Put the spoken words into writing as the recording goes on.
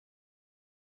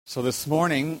So this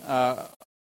morning, I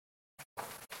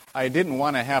didn't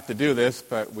want to have to do this,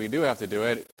 but we do have to do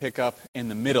it, pick up in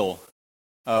the middle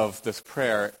of this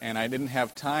prayer. And I didn't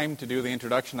have time to do the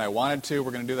introduction I wanted to.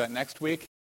 We're going to do that next week.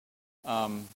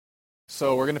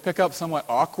 So we're going to pick up somewhat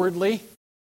awkwardly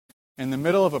in the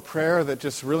middle of a prayer that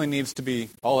just really needs to be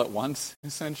all at once,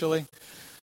 essentially.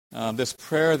 This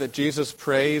prayer that Jesus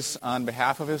prays on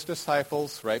behalf of his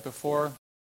disciples right before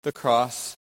the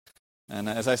cross. And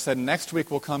as I said, next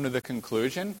week we'll come to the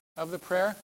conclusion of the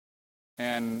prayer.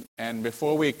 And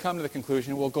before we come to the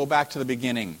conclusion, we'll go back to the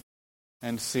beginning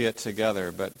and see it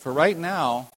together. But for right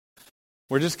now,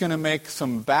 we're just going to make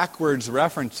some backwards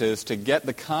references to get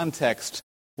the context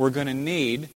we're going to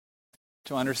need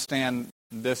to understand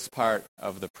this part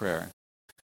of the prayer.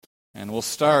 And we'll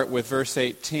start with verse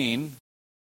 18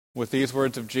 with these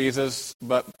words of Jesus.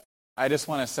 But I just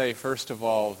want to say, first of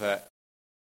all, that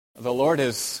the Lord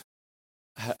is...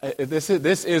 This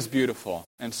is beautiful.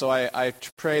 And so I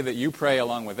pray that you pray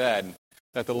along with Ed,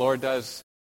 that the Lord does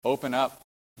open up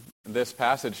this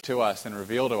passage to us and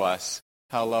reveal to us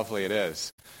how lovely it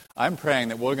is. I'm praying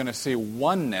that we're going to see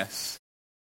oneness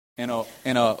in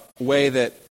a way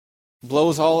that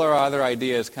blows all our other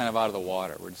ideas kind of out of the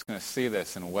water. We're just going to see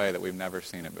this in a way that we've never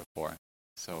seen it before.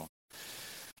 So,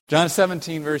 John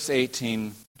 17, verse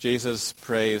 18, Jesus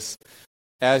prays,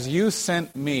 "As you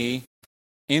sent me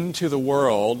into the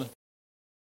world,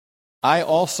 I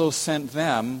also sent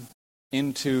them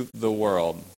into the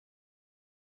world."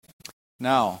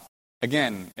 Now,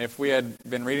 again, if we had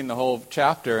been reading the whole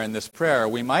chapter in this prayer,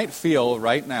 we might feel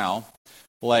right now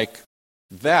like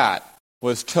that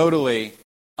was totally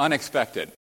unexpected.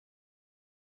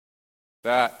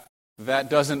 That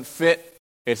doesn't fit,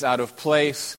 it's out of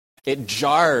place, it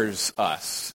jars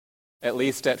us, at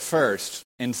least at first,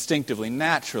 instinctively,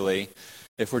 naturally,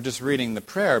 if we're just reading the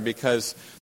prayer, because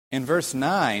in verse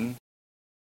 9,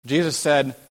 Jesus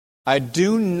said, "I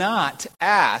do not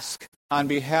ask on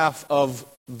behalf of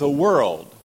the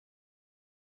world.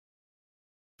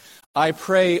 I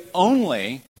pray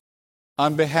only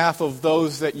on behalf of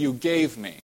those that you gave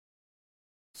me."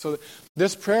 So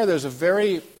this prayer, there's a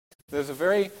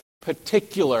very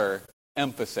particular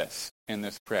emphasis in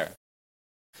this prayer.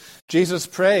 Jesus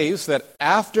prays that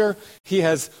after he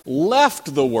has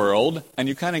left the world, and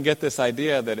you kind of get this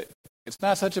idea that it's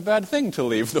not such a bad thing to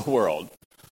leave the world,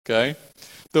 okay?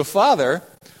 The Father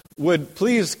would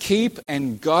please keep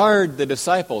and guard the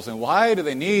disciples. And why do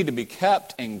they need to be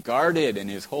kept and guarded in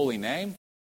his holy name?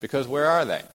 Because where are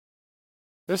they?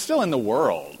 They're still in the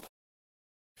world.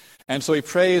 And so he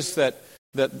prays that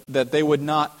they would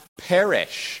not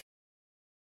perish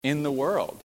in the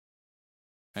world.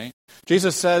 Okay?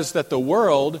 Jesus says that the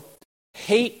world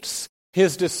hates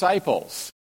his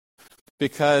disciples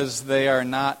because they are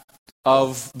not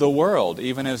of the world,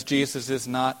 even as Jesus is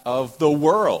not of the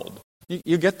world.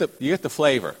 You get the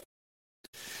flavor.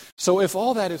 So if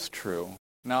all that is true,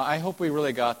 now I hope we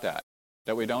really got that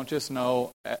we don't just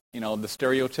know, the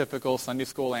stereotypical Sunday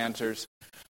school answers.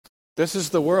 This is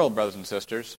the world, brothers and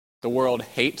sisters. The world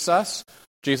hates us.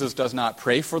 Jesus does not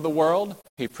pray for the world.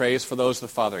 He prays for those the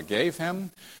Father gave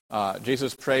him.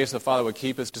 Jesus prays the Father would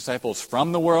keep his disciples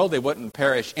from the world. They wouldn't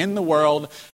perish in the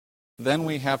world. Then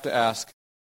we have to ask,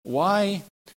 why,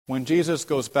 when Jesus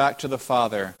goes back to the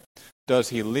Father, does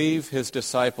he leave his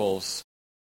disciples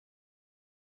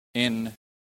in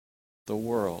the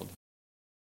world?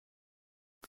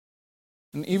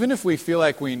 And even if we feel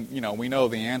like we know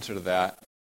the answer to that,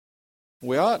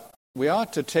 we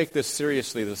ought to take this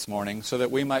seriously this morning so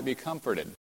that we might be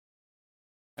comforted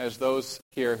as those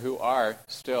here who are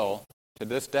still, to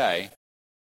this day,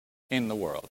 in the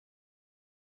world.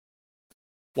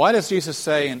 Why does Jesus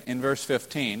say in verse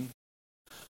 15,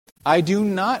 "I do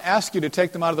not ask you to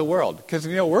take them out of the world"? Because,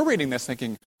 we're reading this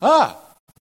thinking,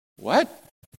 what?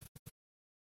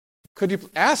 Could you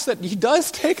ask that he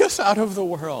does take us out of the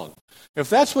world? If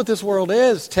that's what this world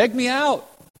is, take me out.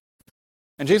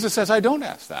 And Jesus says, I don't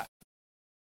ask that.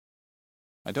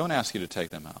 I don't ask you to take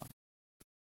them out.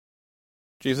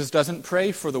 Jesus doesn't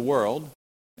pray for the world,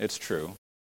 it's true.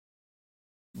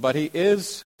 But he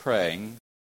is praying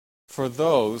for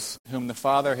those whom the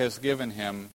Father has given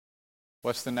him,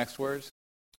 what's the next words?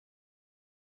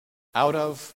 Out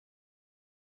of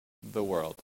the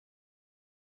world.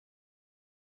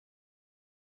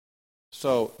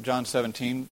 So, John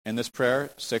 17, in this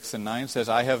prayer, 6 and 9, says,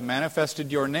 "I have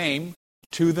manifested your name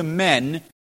to the men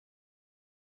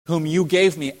whom you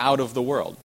gave me out of the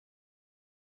world.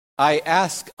 I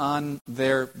ask on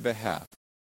their behalf."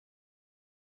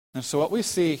 And so what we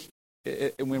see,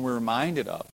 when we're reminded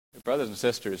of, brothers and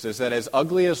sisters, is that as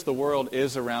ugly as the world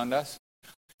is around us,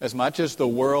 As much as the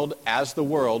world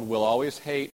will always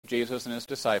hate Jesus and his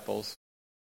disciples,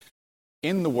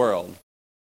 in the world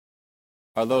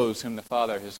are those whom the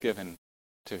Father has given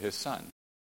to his Son.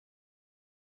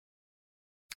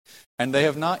 And they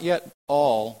have not yet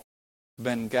all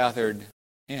been gathered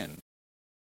in.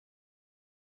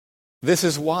 This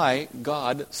is why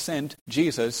God sent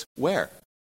Jesus where?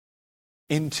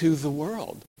 Into the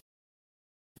world.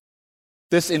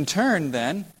 This in turn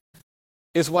then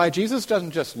is why Jesus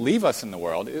doesn't just leave us in the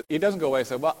world. He doesn't go away and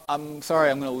say, well, I'm sorry,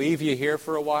 I'm going to leave you here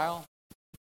for a while.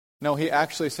 No, he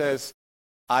actually says,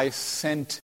 I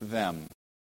sent them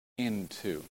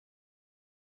into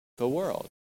the world.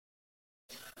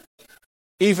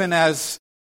 Even as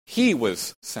he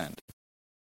was sent.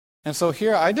 And so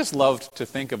here, I just loved to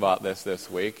think about this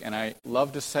week, and I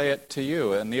love to say it to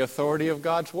you in the authority of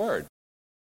God's Word.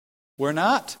 We're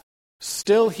not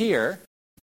still here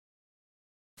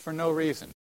for no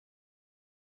reason.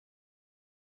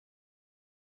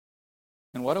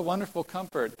 And what a wonderful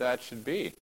comfort that should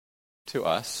be to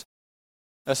us,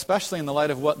 especially in the light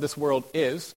of what this world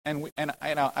is. And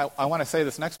I want to say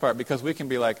this next part because we can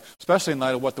be like, especially in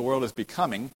light of what the world is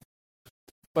becoming.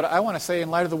 But I want to say in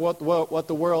light of what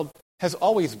the world has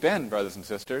always been, brothers and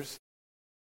sisters,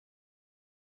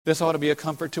 this ought to be a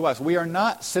comfort to us. We are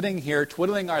not sitting here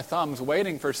twiddling our thumbs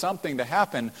waiting for something to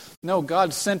happen. No,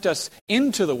 God sent us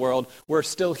into the world. We're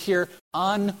still here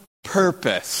on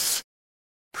purpose.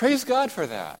 Praise God for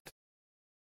that.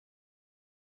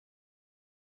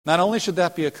 Not only should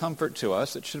that be a comfort to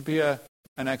us, it should be an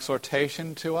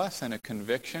exhortation to us and a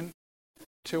conviction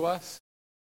to us.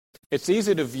 It's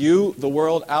easy to view the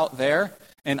world out there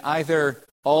in either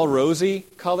all rosy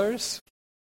colors,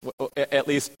 at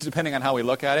least depending on how we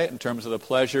look at it in terms of the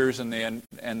pleasures and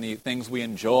the things we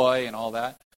enjoy and all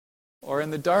that, or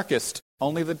in the darkest,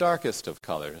 only the darkest of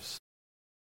colors.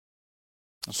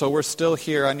 So we're still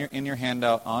here in your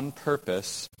handout on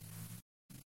purpose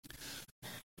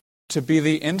to be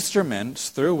the instruments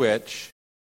through which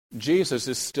Jesus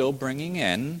is still bringing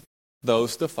in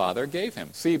those the Father gave him.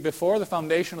 See, before the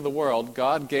foundation of the world,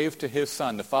 God gave to his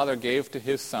Son, the Father gave to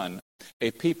his Son,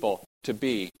 a people to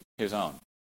be his own.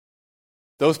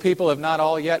 Those people have not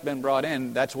all yet been brought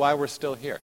in. That's why we're still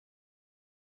here.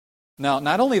 Now,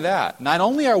 not only that, not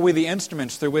only are we the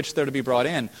instruments through which they're to be brought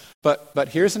in, but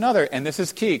here's another, and this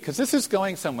is key, because this is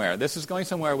going somewhere. This is going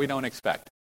somewhere we don't expect.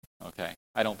 Okay?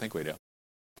 I don't think we do.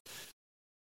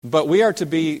 But we are to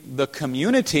be the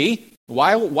community.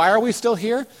 Why are we still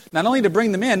here? Not only to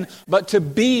bring them in, but to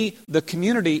be the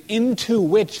community into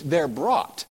which they're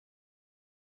brought.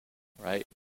 Right?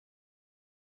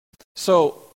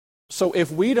 So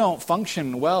if we don't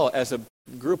function well as a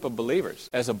group of believers,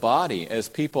 as a body, as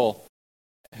people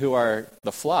who are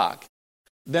the flock,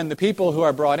 then the people who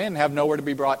are brought in have nowhere to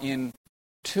be brought in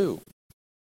to.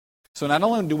 So not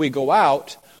only do we go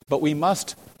out, but we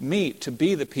must meet to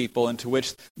be the people into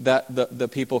which the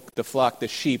people, the flock, the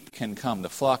sheep can come, the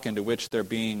flock into which they're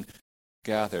being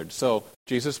gathered. So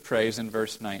Jesus prays in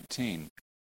verse 19,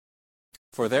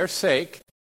 "For their sake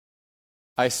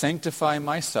I sanctify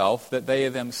myself, that they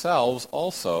themselves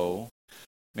also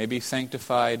may be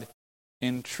sanctified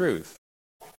in truth."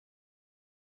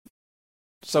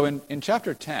 So in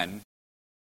chapter 10,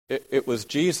 it was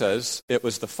Jesus, it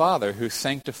was the Father who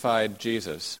sanctified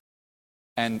Jesus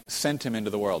and sent him into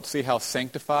the world. See how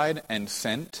sanctified and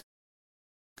sent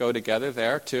go together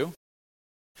there too?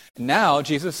 Now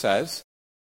Jesus says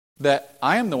that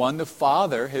I am the one the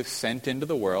Father has sent into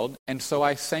the world, and so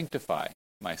I sanctify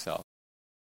myself.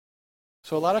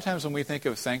 So a lot of times when we think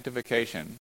of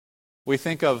sanctification, we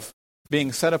think of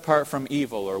being set apart from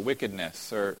evil or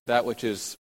wickedness or that which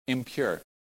is impure.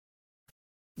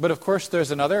 But of course there's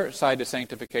another side to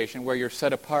sanctification where you're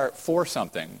set apart for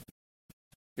something.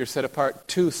 You're set apart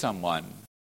to someone.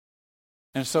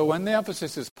 And so when the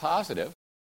emphasis is positive,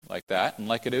 like that, and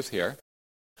like it is here,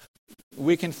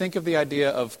 we can think of the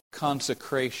idea of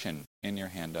consecration in your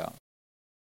handout.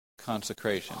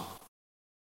 Consecration.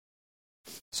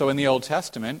 So in the Old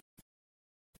Testament,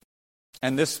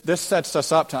 and this sets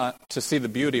us up to see the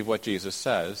beauty of what Jesus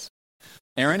says,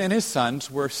 Aaron and his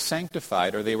sons were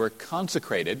sanctified, or they were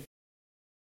consecrated,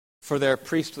 for their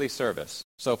priestly service.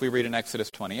 So if we read in Exodus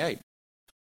 28,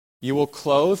 "You will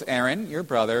clothe Aaron, your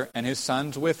brother, and his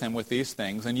sons with him with these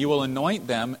things, and you will anoint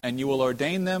them, and you will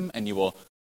ordain them, and you will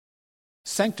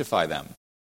sanctify them."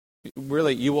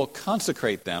 Really, you will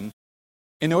consecrate them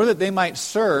in order that they might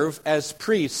serve as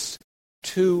priests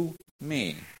to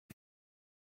me.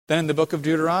 Then in the book of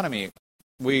Deuteronomy,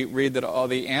 we read that all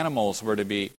the animals were to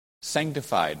be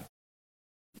sanctified.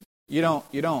 You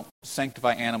don't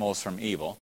sanctify animals from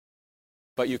evil,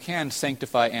 but you can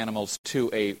sanctify animals to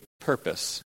a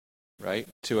purpose, right?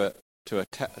 To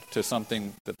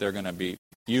something that they're going to be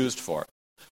used for.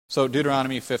 So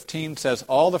Deuteronomy 15 says,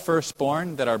 all the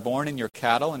firstborn that are born in your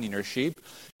cattle and in your sheep,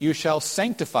 you shall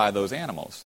sanctify those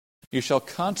animals. You shall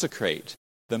consecrate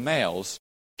the males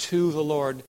to the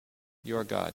Lord your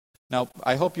God. Now,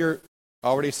 I hope you're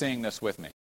already seeing this with me,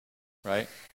 right?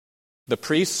 The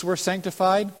priests were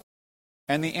sanctified,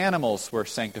 and the animals were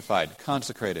sanctified,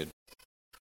 consecrated.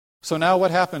 So now what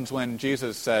happens when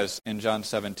Jesus says in John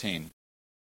 17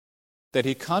 that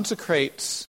he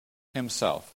consecrates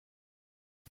himself?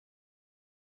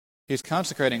 He's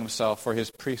consecrating himself for his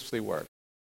priestly work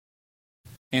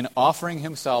in offering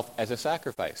himself as a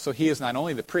sacrifice. So he is not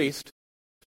only the priest,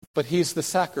 but he's the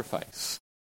sacrifice.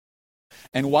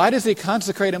 And why does he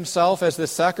consecrate himself as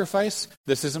this sacrifice?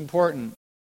 This is important.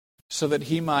 So that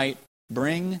he might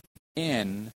bring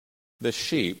in the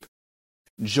sheep,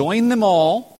 join them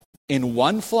all in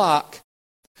one flock,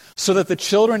 so that the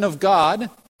children of God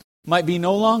might be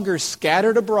no longer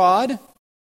scattered abroad,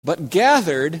 but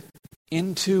gathered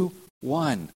into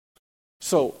one.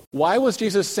 So, why was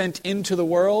Jesus sent into the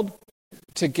world?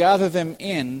 To gather them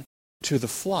in to the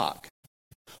flock.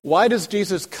 Why does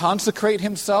Jesus consecrate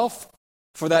himself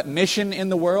for that mission in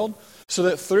the world? So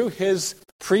that through his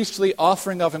priestly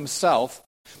offering of himself,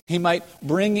 he might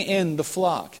bring in the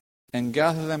flock and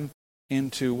gather them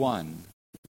into one.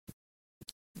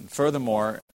 And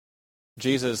furthermore,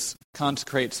 Jesus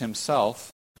consecrates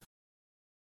himself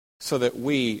so that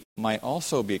we might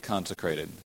also be consecrated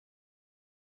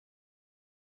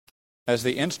as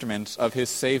the instruments of his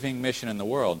saving mission in the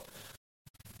world.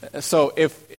 So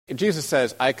if Jesus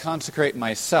says, I consecrate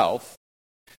myself,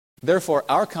 therefore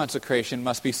our consecration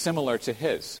must be similar to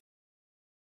his.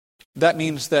 That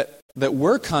means that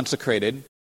we're consecrated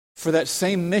for that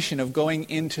same mission of going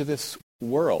into this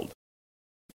world.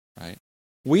 Right?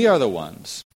 We are the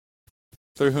ones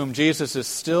through whom Jesus is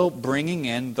still bringing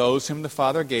in those whom the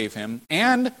Father gave him.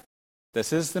 And,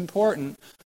 this is important,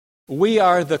 we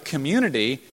are the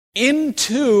community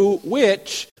into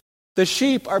which the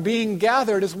sheep are being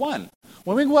gathered as one.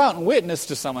 When we go out and witness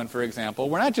to someone, for example,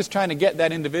 we're not just trying to get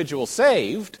that individual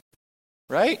saved,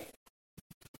 right?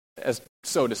 As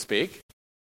so to speak.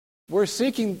 We're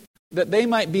seeking that they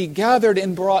might be gathered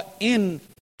and brought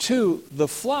into the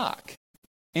flock,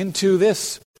 into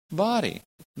this body,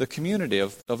 the community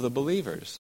of the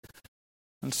believers.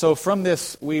 And so from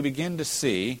this, we begin to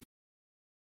see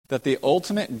that the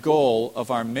ultimate goal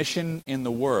of our mission in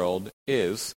the world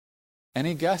is,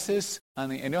 any guesses?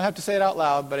 And you don't have to say it out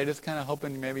loud, but I just kind of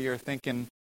hoping maybe you're thinking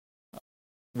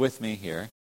with me here.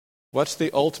 What's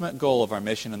the ultimate goal of our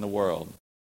mission in the world?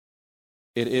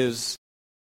 It is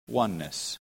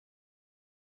oneness.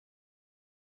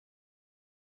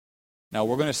 Now,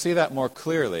 we're going to see that more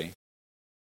clearly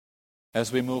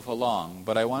as we move along,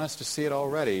 but I want us to see it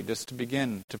already just to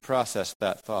begin to process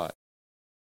that thought.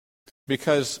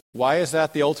 Because why is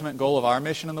that the ultimate goal of our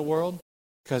mission in the world?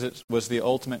 Because it was the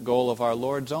ultimate goal of our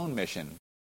Lord's own mission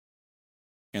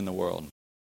in the world.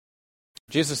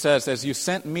 Jesus says, as you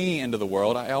sent me into the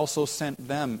world, I also sent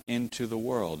them into the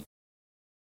world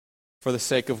for the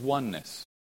sake of oneness.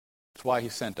 That's why he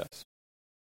sent us.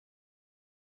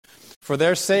 For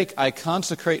their sake I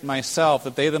consecrate myself,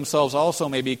 that they themselves also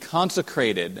may be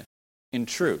consecrated in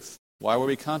truth. Why were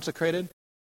we consecrated?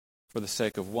 For the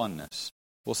sake of oneness.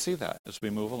 We'll see that as we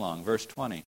move along. Verse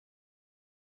 20.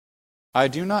 I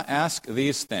do not ask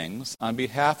these things on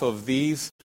behalf of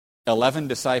these 11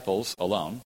 disciples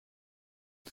alone,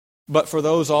 but for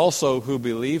those also who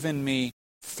believe in me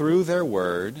through their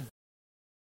word,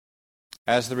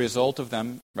 as the result of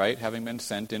them, right, having been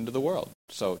sent into the world.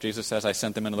 So Jesus says, I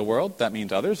sent them into the world. That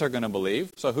means others are going to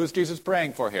believe. So who's Jesus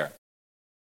praying for here?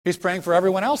 He's praying for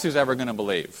everyone else who's ever going to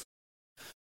believe.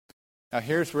 Now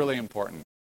here's really important.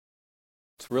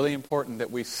 It's really important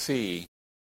that we see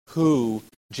who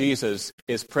Jesus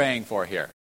is praying for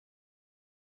here.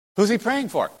 Who's he praying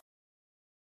for?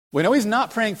 We know he's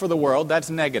not praying for the world. That's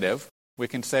negative. We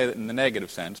can say that in the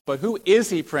negative sense. But who is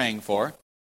he praying for?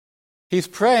 He's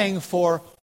praying for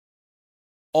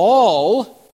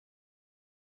all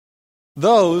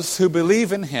those who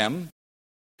believe in him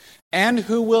and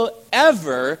who will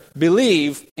ever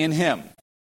believe in him.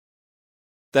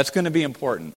 That's going to be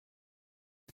important.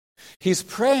 He's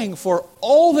praying for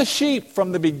all the sheep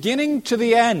from the beginning to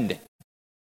the end.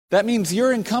 That means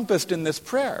you're encompassed in this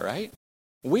prayer, right?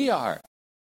 We are.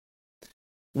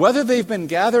 Whether they've been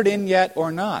gathered in yet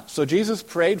or not. So Jesus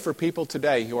prayed for people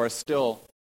today who are still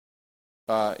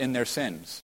in their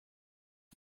sins.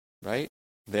 Right?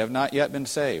 They have not yet been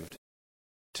saved.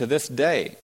 To this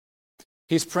day,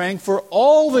 He's praying for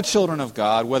all the children of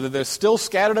God, whether they're still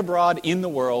scattered abroad in the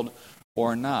world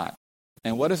or not.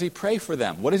 And what does he pray for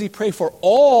them? What does he pray for?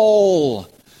 All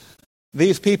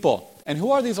these people. And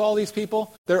who are all these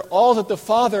people? They're all that the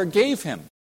Father gave him.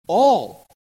 All.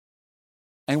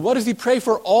 And what does he pray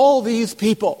for all these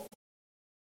people?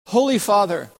 Holy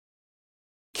Father,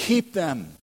 keep them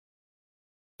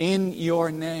in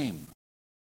your name.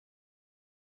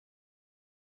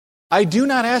 I do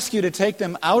not ask you to take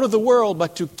them out of the world,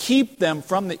 but to keep them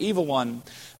from the evil one.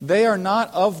 They are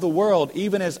not of the world,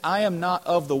 even as I am not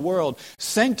of the world.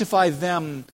 Sanctify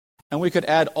them, and we could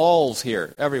add alls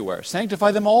here, everywhere.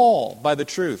 Sanctify them all by the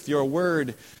truth. Your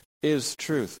word is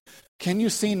truth. Can you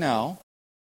see now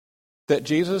that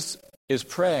Jesus is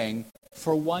praying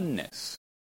for oneness?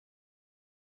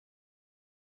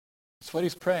 That's what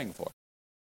he's praying for.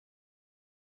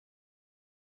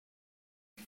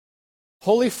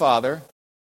 Holy Father,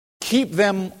 keep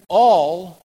them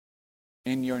all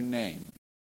in your name.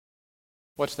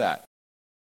 What's that?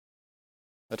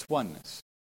 That's oneness.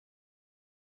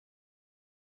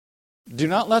 Do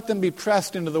not let them be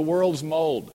pressed into the world's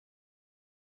mold.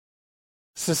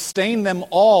 Sustain them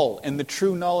all in the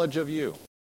true knowledge of you.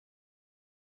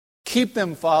 Keep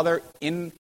them, Father,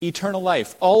 in eternal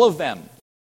life, all of them,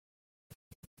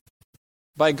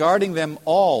 by guarding them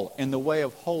all in the way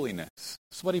of holiness.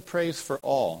 That's what he prays for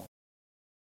all.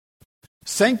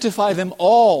 Sanctify them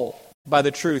all by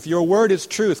the truth. Your word is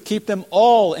truth. Keep them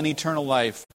all in eternal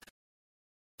life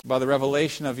by the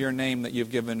revelation of your name that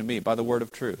you've given to me, by the word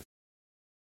of truth.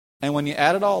 And when you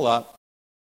add it all up,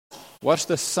 what's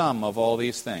the sum of all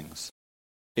these things?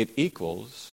 It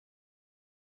equals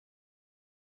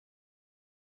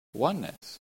oneness.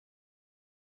 That's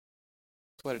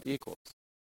what it equals.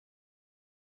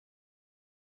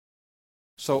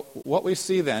 So what we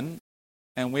see then,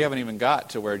 and we haven't even got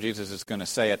to where Jesus is going to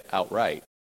say it outright,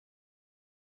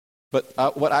 but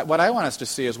what I want us to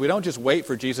see is we don't just wait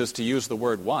for Jesus to use the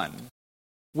word one.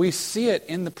 We see it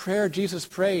in the prayer Jesus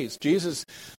prays. Jesus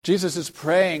is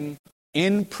praying,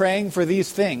 in praying for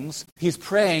these things, he's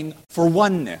praying for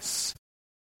oneness.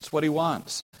 That's what he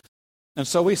wants. And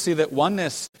so we see that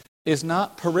oneness is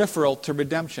not peripheral to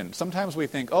redemption. Sometimes we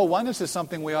think, oneness is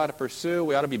something we ought to pursue,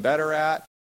 we ought to be better at.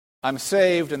 I'm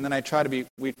saved, and then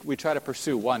we try to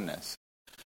pursue oneness.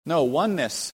 No,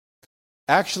 oneness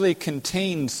actually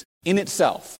contains in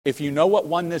itself, if you know what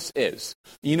oneness is,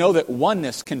 you know that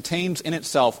oneness contains in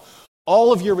itself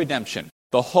all of your redemption,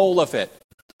 the whole of it,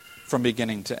 from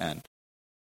beginning to end.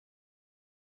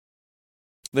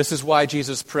 This is why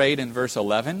Jesus prayed in verse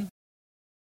 11,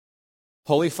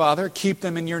 Holy Father, keep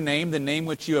them in your name, the name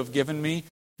which you have given me,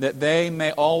 that they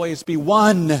may always be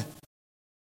one.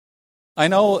 I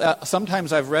know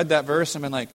sometimes I've read that verse and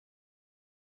been like,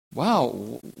 wow,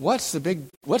 what's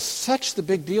such the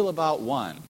big deal about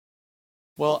one?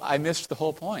 Well, I missed the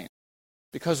whole point.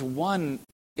 Because one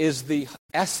is the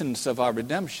essence of our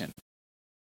redemption.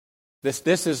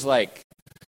 This is like,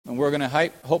 and we're going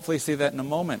to hopefully see that in a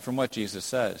moment from what Jesus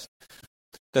says,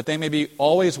 that they may be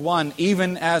always one,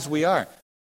 even as we are.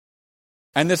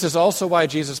 And this is also why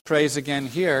Jesus prays again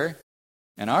here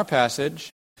in our passage,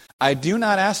 I do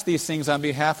not ask these things on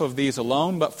behalf of these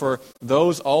alone, but for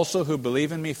those also who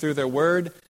believe in me through their word.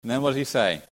 And then what does he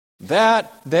say?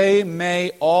 That they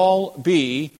may all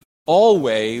be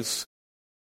always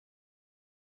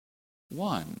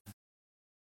one.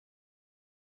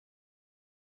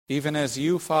 Even as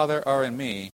you, Father, are in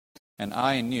me, and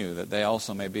I in you, that they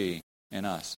also may be in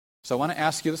us. So I want to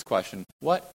ask you this question.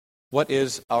 What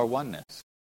is our oneness?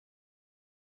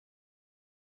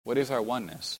 What is our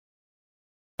oneness?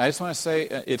 I just want to say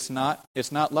it's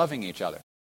not loving each other.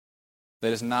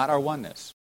 That is not our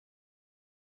oneness.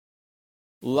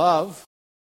 Love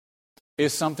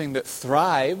is something that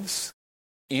thrives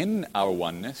in our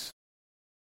oneness,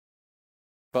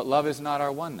 but love is not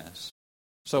our oneness.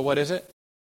 So what is it?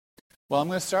 Well, I'm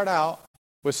going to start out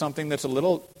with something that's a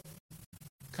little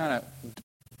kind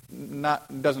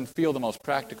of doesn't feel the most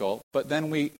practical, but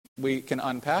then we can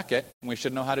unpack it, and we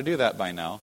should know how to do that by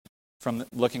now from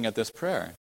looking at this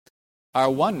prayer. Our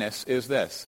oneness is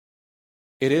this.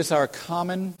 It is our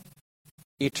common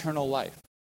eternal life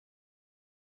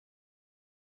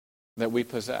that we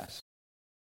possess.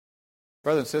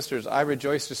 Brothers and sisters, I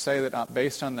rejoice to say that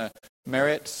based on the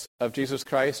merits of Jesus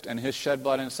Christ and his shed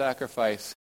blood and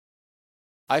sacrifice,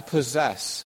 I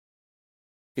possess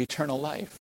eternal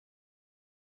life.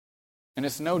 And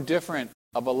it's no different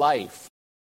of a life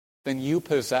than you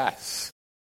possess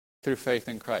through faith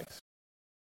in Christ.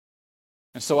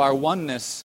 And so our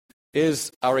oneness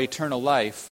is our eternal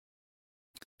life,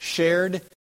 shared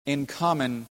in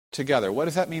common together. What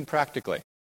does that mean practically?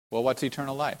 Well, what's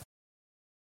eternal life?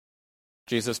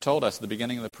 Jesus told us at the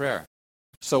beginning of the prayer.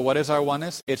 So what is our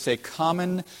oneness? It's a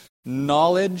common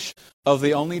knowledge of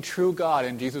the only true God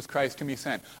in Jesus Christ whom He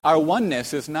sent. Our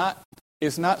oneness is not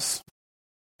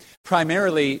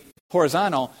primarily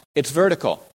horizontal, it's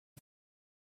vertical.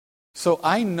 So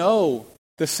I know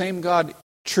the same God,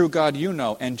 true God you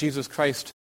know, and Jesus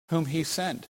Christ whom He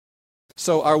sent.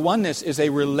 So our oneness is a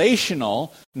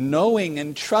relational knowing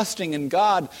and trusting in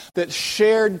God that's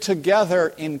shared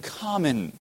together in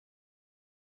common.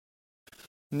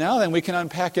 Now then, we can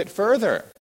unpack it further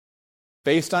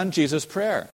based on Jesus'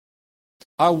 prayer.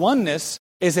 Our oneness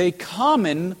is a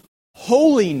common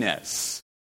holiness.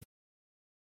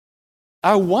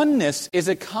 Our oneness is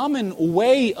a common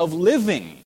way of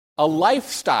living, a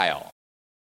lifestyle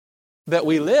that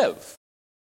we live.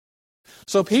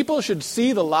 So people should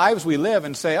see the lives we live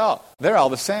and say, oh, they're all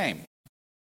the same.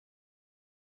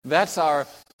 That's our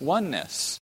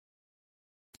oneness.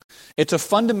 It's a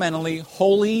fundamentally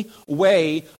holy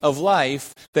way of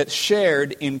life that's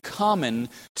shared in common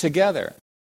together.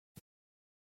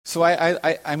 So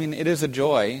I mean, it is a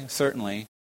joy, certainly,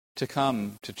 to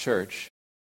come to church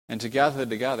and to gather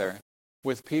together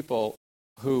with people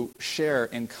who share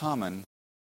in common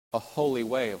a holy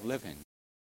way of living.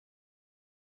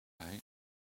 Right?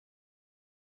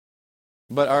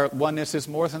 But our oneness is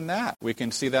more than that. We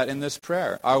can see that in this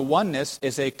prayer. Our oneness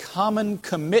is a common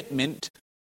commitment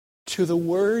to the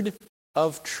word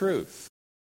of truth.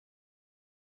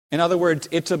 In other words,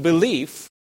 it's a belief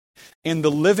in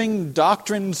the living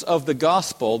doctrines of the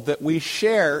gospel that we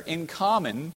share in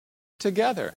common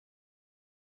together.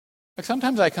 Like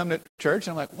sometimes I come to church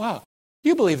and I'm like, wow,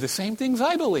 you believe the same things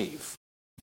I believe.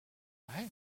 Right?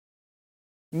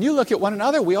 And you look at one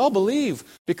another, we all believe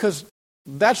because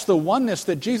that's the oneness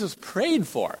that Jesus prayed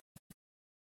for.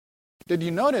 Did you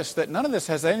notice that none of this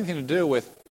has anything to do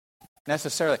with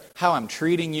necessarily how I'm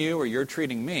treating you or you're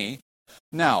treating me?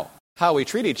 Now, how we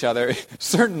treat each other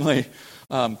certainly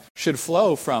should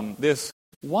flow from this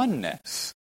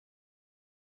oneness.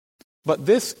 But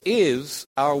this is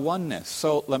our oneness.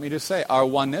 So let me just say, our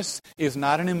oneness is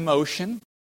not an emotion.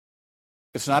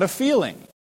 It's not a feeling.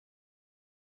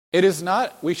 It is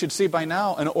not, we should see by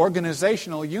now, an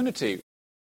organizational unity.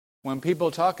 When people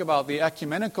talk about the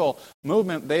ecumenical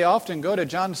movement, they often go to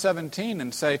John 17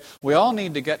 and say, we all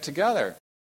need to get together,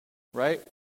 right?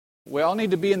 We all need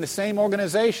to be in the same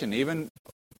organization, even,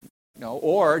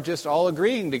 or just all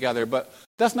agreeing together. But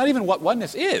that's not even what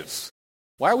oneness is.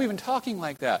 Why are we even talking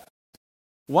like that?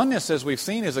 Oneness, as we've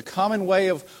seen, is a common way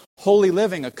of holy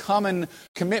living, a common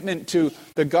commitment to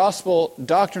the gospel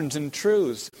doctrines and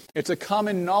truths. It's a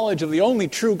common knowledge of the only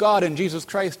true God in Jesus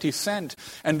Christ He sent.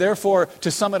 And therefore,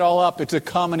 to sum it all up, it's a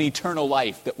common eternal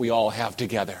life that we all have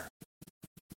together.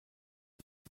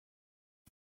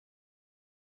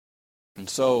 And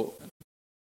so,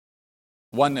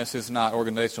 oneness is not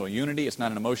organizational unity. It's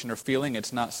not an emotion or feeling.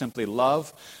 It's not simply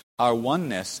love. Our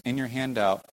oneness, in your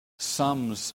handout,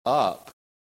 sums up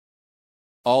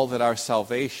all that our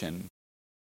salvation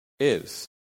is.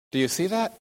 Do you see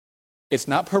that? It's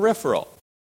not peripheral.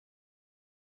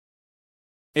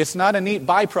 It's not a neat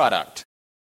byproduct.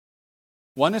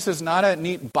 Oneness is not a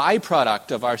neat byproduct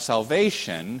of our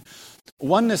salvation.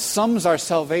 Oneness sums our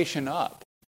salvation up.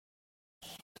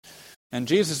 And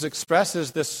Jesus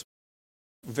expresses this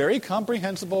very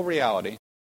comprehensible reality.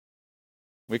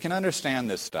 We can understand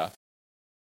this stuff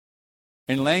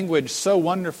in language so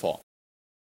wonderful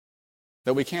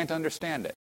that we can't understand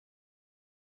it.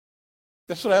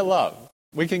 That's what I love.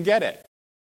 We can get it.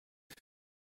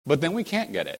 But then we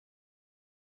can't get it.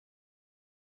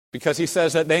 Because He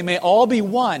says that they may all be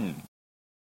one,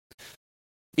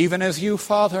 even as you,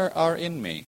 Father, are in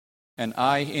me, and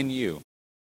I in you,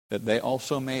 that they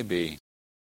also may be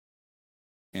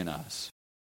in us.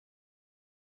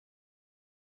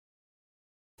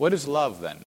 What is love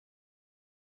then?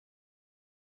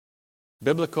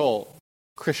 Biblical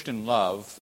Christian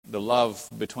love, the love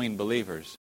between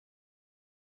believers,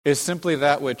 is simply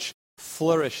that which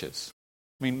flourishes.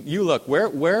 I mean, you look,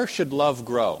 where should love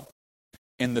grow?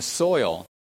 In the soil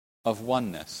of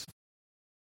oneness.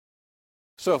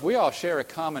 So if we all share a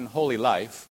common holy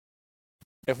life,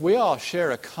 if we all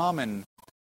share a common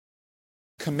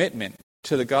commitment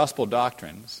to the gospel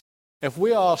doctrines, if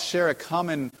we all share a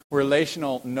common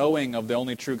relational knowing of the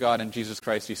only true God and Jesus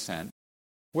Christ He sent,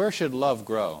 where should love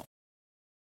grow?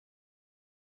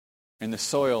 In the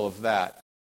soil of that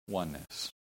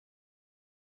oneness.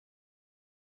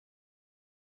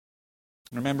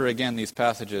 Remember again these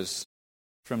passages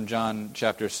from John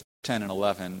chapters 10 and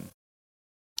 11.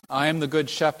 I am the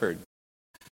good shepherd.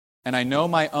 and I know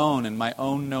my own, and my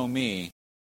own know me,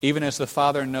 even as the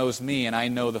Father knows me, and I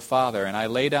know the Father, and I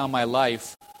lay down my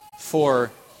life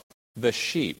for the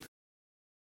sheep.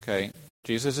 Okay,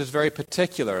 Jesus is very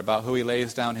particular about who he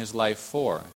lays down his life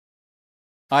for.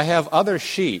 I have other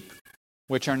sheep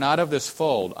which are not of this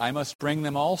fold. I must bring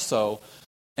them also,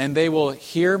 and they will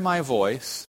hear my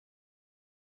voice,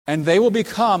 and they will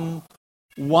become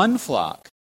one flock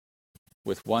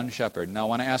with one shepherd. Now I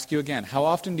want to ask you again, how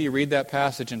often do you read that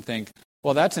passage and think,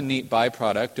 well, that's a neat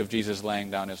byproduct of Jesus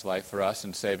laying down his life for us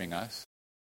and saving us?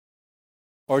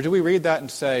 Or do we read that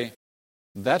and say,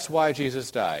 that's why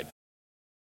Jesus died,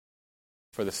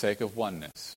 for the sake of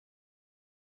oneness?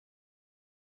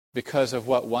 Because of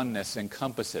what oneness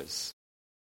encompasses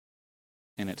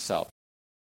in itself.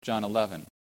 John 11.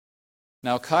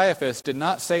 Now Caiaphas did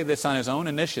not say this on his own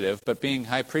initiative, but being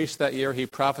high priest that year, he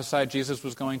prophesied Jesus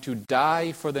was going to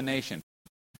die for the nation.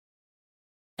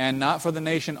 And not for the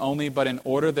nation only, but in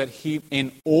order that he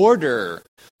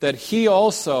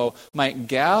also might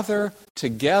gather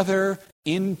together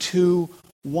into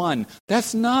one.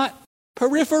 That's not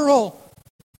peripheral.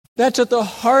 That's at the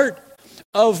heart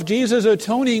of Jesus'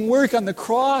 atoning work on the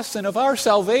cross and of our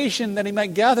salvation, that he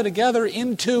might gather together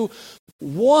into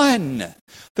one,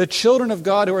 the children of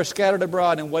God who are scattered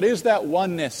abroad. And what is that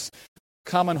oneness?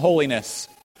 Common holiness,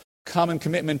 common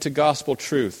commitment to gospel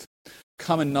truth,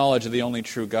 common knowledge of the only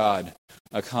true God,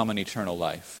 a common eternal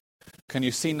life. Can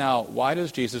you see now, why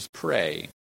does Jesus pray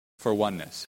for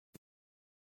oneness?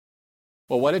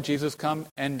 Well, what did Jesus come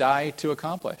and die to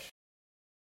accomplish?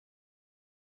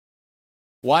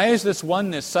 Why is this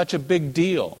oneness such a big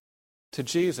deal to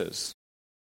Jesus?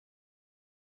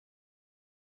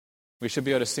 We should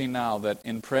be able to see now that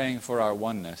in praying for our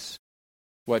oneness,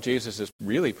 what Jesus is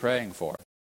really praying for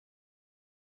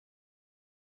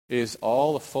is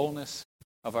all the fullness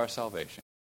of our salvation,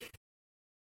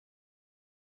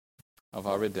 of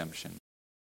our redemption.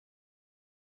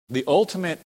 The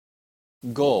ultimate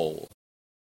goal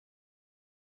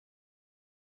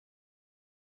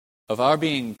of our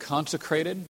being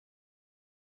consecrated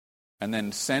and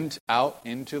then sent out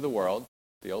into the world,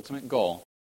 the ultimate goal,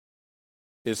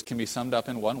 can be summed up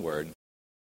in one word: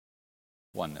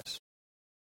 oneness.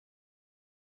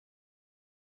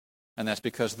 And that's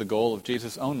because the goal of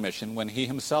Jesus' own mission when he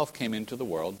himself came into the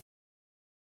world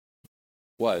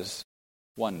was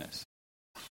oneness.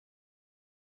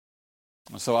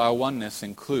 And so our oneness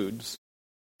includes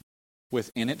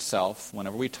within itself,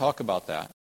 whenever we talk about that,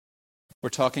 we're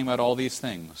talking about all these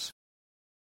things.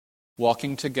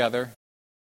 Walking together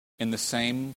in the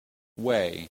same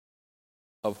way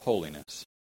of holiness.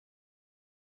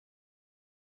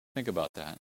 Think about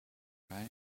that, right?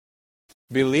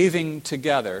 Believing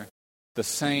together the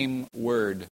same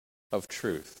word of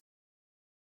truth.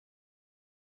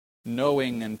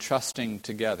 Knowing and trusting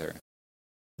together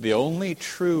the only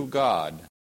true God,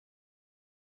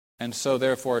 and so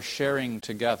therefore sharing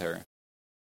together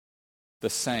the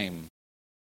same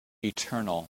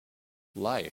eternal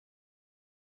life.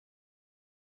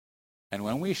 And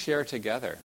when we share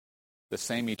together the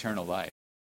same eternal life,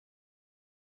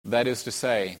 that is to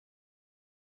say,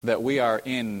 that we are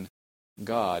in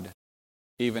God,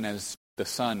 even as the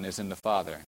Son is in the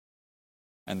Father,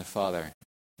 and the Father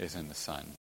is in the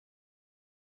Son.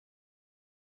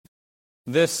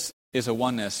 This is a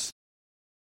oneness.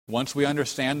 Once we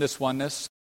understand this oneness,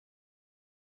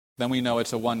 then we know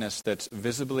it's a oneness that's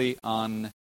visibly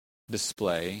on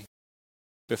display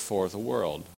before the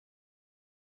world.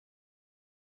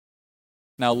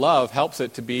 Now, love helps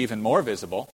it to be even more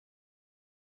visible,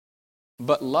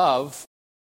 but love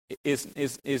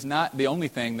is not the only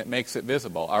thing that makes it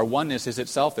visible. Our oneness is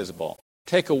itself visible.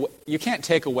 You can't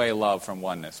take away love from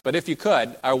oneness, but if you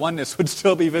could, our oneness would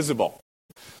still be visible.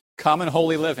 Common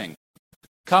holy living,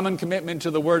 common commitment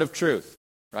to the word of truth,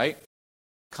 right?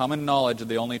 Common knowledge of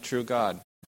the only true God.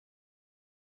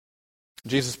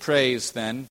 Jesus prays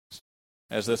then,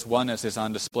 as this oneness is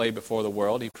on display before the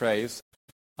world, he prays,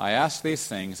 I ask these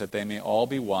things that they may all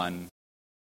be one.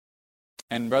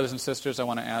 And brothers and sisters, I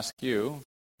want to ask you,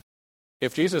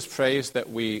 if Jesus prays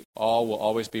that we all will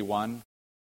always be one,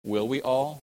 will we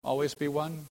all always be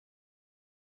one?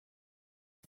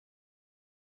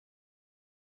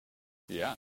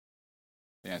 Yeah.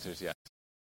 The answer is yes.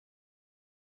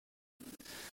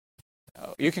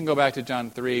 You can go back to John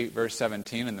 3, verse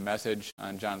 17 in the message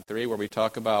on John 3, where we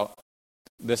talk about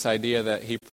this idea that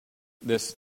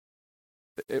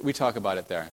we talk about it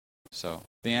there. So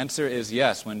the answer is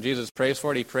yes. When Jesus prays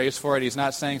for it, he prays for it. He's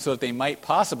not saying so that they might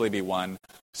possibly be one,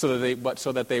 but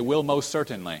so that they will most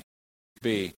certainly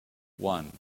be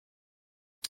one.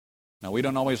 Now, we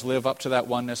don't always live up to that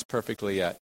oneness perfectly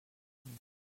yet,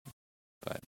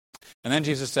 And then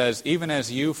Jesus says, even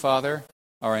as you, Father,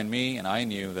 are in me and I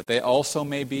in you, that they also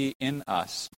may be in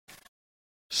us,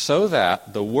 so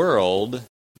that the world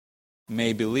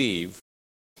may believe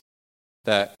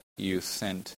that you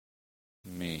sent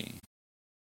me.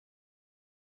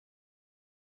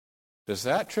 Does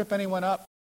that trip anyone up?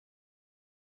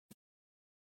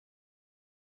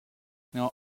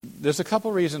 Now, there's a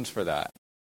couple reasons for that.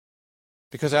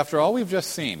 Because after all we've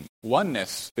just seen,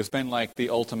 oneness has been like the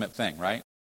ultimate thing, right?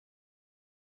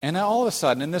 And now all of a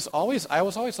sudden, I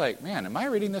was always like, man, am I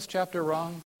reading this chapter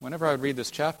wrong? Whenever I would read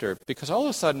this chapter, because all of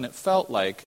a sudden it felt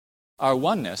like our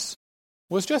oneness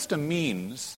was just a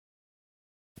means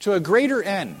to a greater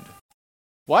end.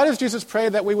 Why does Jesus pray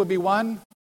that we would be one?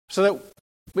 So that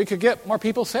we could get more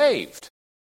people saved,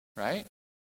 right?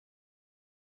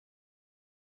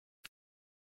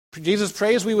 Jesus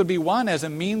prays we would be one as a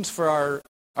means for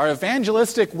our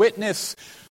evangelistic witness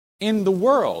in the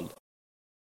world.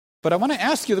 But I want to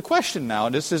ask you the question now,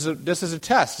 and this is a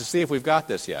test to see if we've got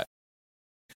this yet.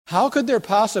 How could there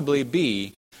possibly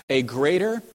be a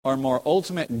greater or more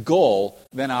ultimate goal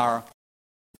than our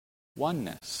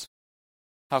oneness?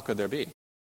 How could there be?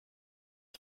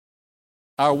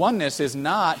 Our oneness is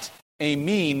not a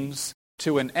means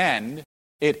to an end.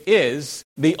 It is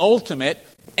the ultimate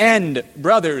end,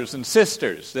 brothers and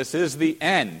sisters. This is the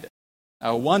end,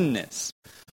 our oneness.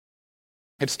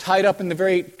 It's tied up in the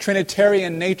very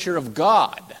Trinitarian nature of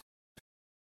God.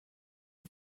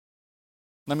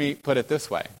 Let me put it this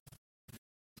way.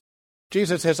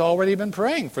 Jesus has already been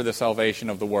praying for the salvation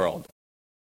of the world.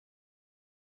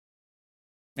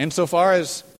 Insofar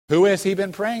as who has he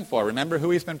been praying for? Remember who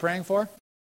he's been praying for?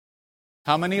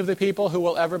 How many of the people who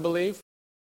will ever believe?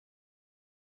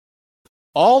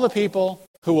 All the people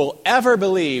who will ever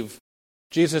believe,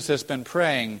 Jesus has been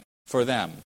praying for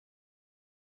them.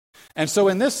 And so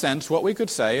in this sense, what we could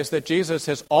say is that Jesus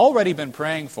has already been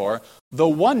praying for the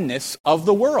oneness of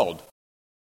the world.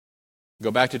 Go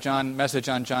back to John's message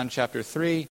on John chapter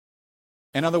 3.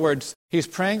 In other words, he's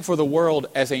praying for the world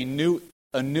as a new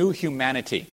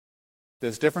humanity.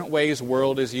 There's different ways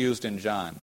world is used in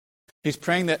John. He's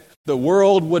praying that the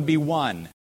world would be one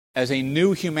as a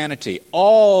new humanity.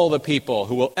 All the people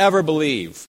who will ever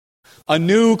believe. A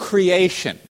new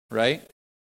creation, right?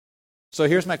 So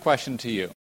here's my question to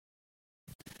you.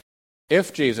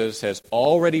 If Jesus has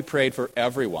already prayed for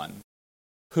everyone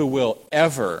who will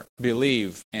ever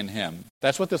believe in him,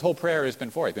 that's what this whole prayer has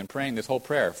been for. He's been praying this whole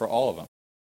prayer for all of them.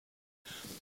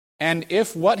 And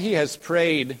if what he has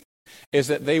prayed is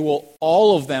that they will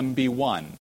all of them be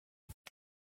one,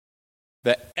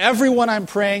 that everyone I'm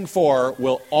praying for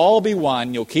will all be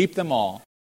one, you'll keep them all,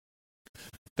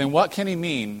 then what can he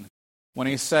mean when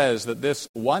he says that this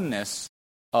oneness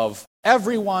of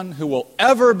everyone who will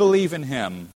ever believe in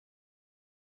him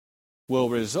will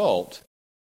result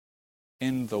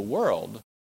in the world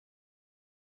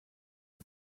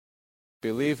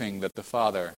believing that the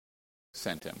Father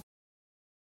sent him?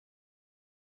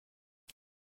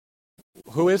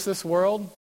 Who is this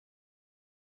world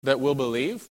that will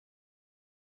believe?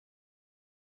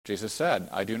 Jesus said,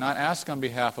 I do not ask on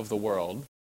behalf of the world,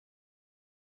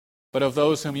 but of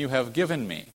those whom you have given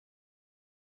me.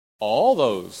 All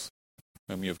those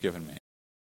whom you have given me,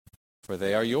 for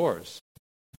they are yours.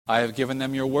 I have given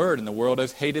them your word, and the world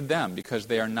has hated them, because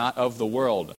they are not of the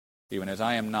world, even as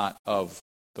I am not of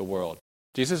the world.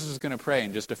 Jesus is going to pray,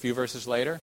 in just a few verses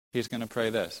later, he's going to pray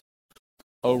this.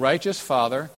 O righteous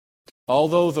Father,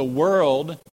 although the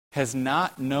world has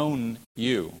not known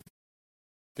you,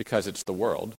 because it's the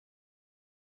world,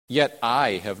 yet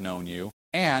I have known you,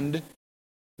 and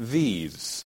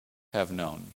these have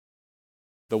known.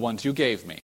 The ones you gave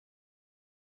me.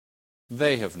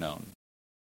 They have known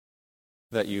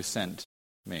that you sent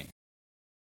me.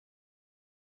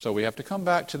 So we have to come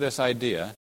back to this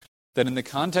idea that in the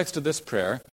context of this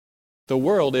prayer, the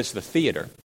world is the theater.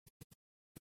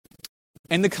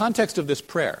 In the context of this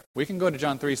prayer, we can go to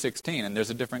John 3:16, and there's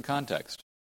a different context.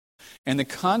 In the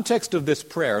context of this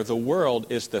prayer, the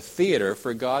world is the theater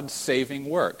for God's saving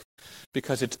work.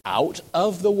 Because it's out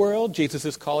of the world, Jesus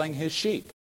is calling his sheep.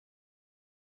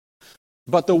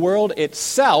 But the world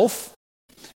itself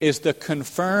is the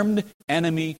confirmed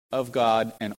enemy of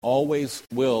God and always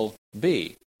will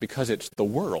be, because it's the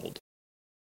world.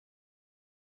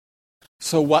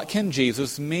 So what can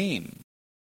Jesus mean?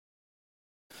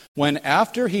 When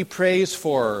after he prays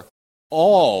for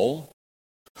all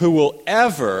who will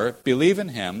ever believe in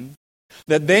him,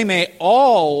 that they may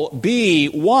all be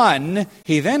one,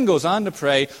 he then goes on to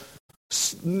pray,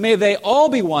 may they all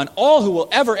be one, all who will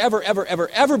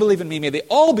ever believe in me, may they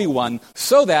all be one,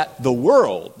 so that the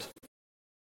world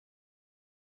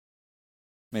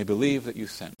may believe that you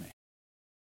sent me.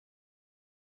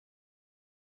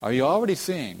 Are you already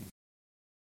seeing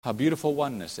how beautiful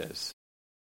oneness is?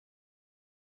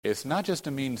 It's not just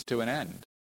a means to an end.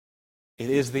 It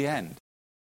is the end.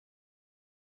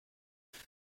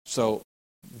 So,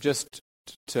 just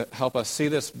to help us see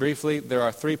this briefly, there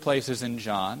are 3 places in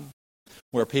John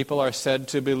where people are said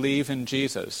to believe in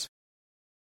Jesus,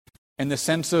 in the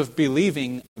sense of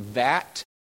believing that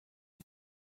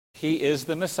he is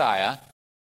the Messiah,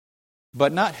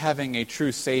 but not having a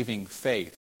true saving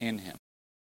faith in him.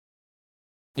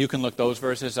 You can look those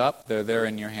verses up. They're there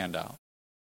in your handout.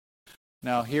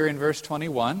 Now, here in verse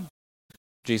 21,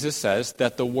 Jesus says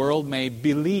that the world may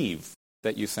believe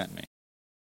that you sent me.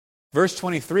 Verse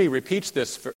 23 repeats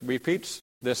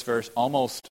this verse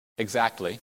almost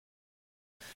exactly,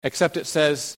 except it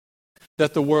says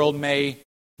that the world may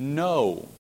know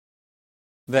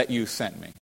that you sent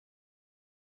me.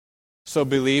 So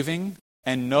believing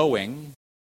and knowing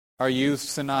are used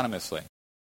synonymously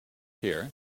here.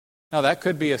 Now that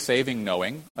could be a saving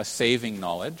knowing, a saving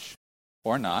knowledge,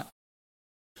 or not.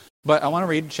 But I want to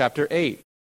read chapter 8.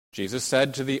 Jesus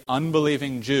said to the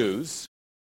unbelieving Jews,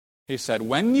 he said,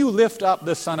 when you lift up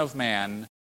the Son of Man,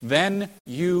 then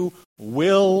you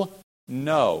will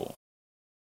know.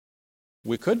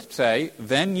 We could say,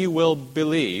 then you will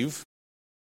believe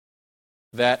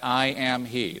that I am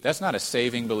He. That's not a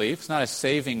saving belief. It's not a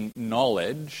saving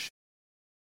knowledge.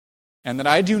 And that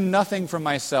I do nothing from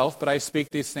myself, but I speak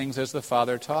these things as the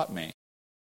Father taught me.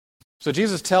 So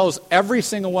Jesus tells every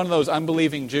single one of those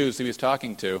unbelieving Jews he was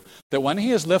talking to that when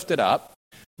he is lifted up,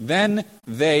 then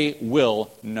they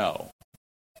will know.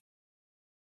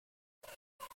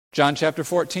 John chapter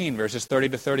 14, verses 30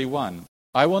 to 31.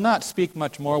 I will not speak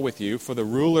much more with you, for the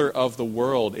ruler of the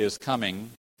world is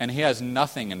coming, and he has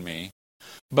nothing in me.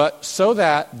 But so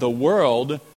that the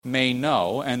world may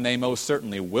know, and they most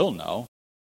certainly will know,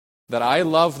 that I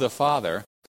love the Father,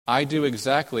 I do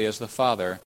exactly as the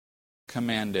Father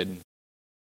commanded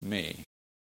me.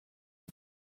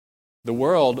 The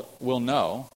world will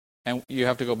know, and you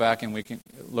have to go back and we can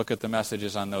look at the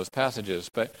messages on those passages,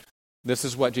 but this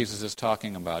is what Jesus is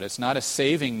talking about. It's not a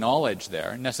saving knowledge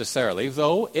there necessarily,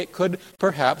 though it could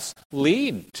perhaps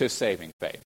lead to saving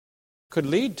faith. Could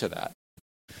lead to that.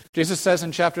 Jesus says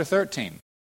in chapter 13,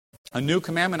 a new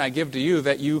commandment I give to you,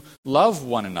 that you love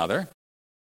one another,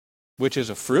 which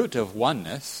is a fruit of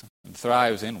oneness and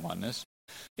thrives in oneness,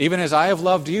 even as I have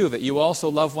loved you, that you also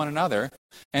love one another.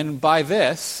 And by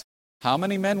this, how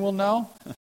many men will know?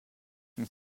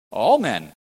 All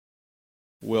men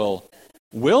will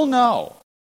know,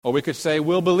 or we could say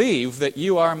will believe that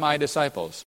you are my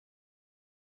disciples,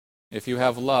 if you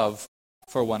have love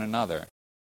for one another.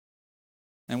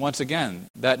 And once again,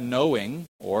 that knowing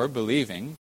or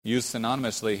believing, used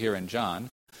synonymously here in John,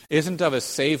 isn't of a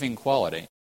saving quality,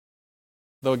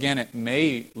 though again it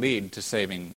may lead to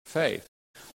saving faith.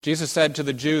 Jesus said to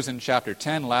the Jews in chapter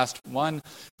 10, last one,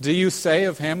 do you say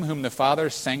of him whom the Father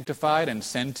sanctified and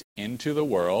sent into the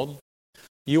world,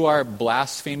 you are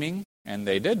blaspheming? And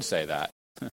they did say that.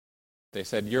 They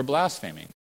said, you're blaspheming,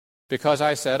 because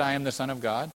I said I am the Son of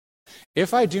God.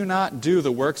 If I do not do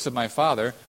the works of my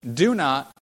Father, do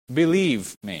not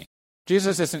believe me.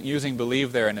 Jesus isn't using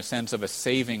believe there in a sense of a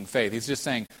saving faith. He's just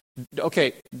saying,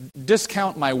 okay,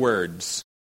 discount my words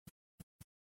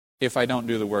if I don't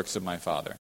do the works of my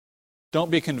Father. Don't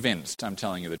be convinced I'm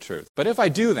telling you the truth. But if I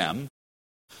do them,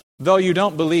 though you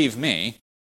don't believe me,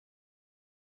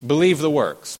 believe the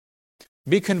works.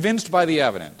 Be convinced by the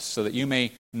evidence, so that you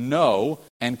may know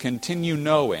and continue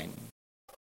knowing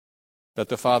that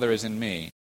the Father is in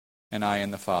me and I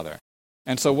in the Father.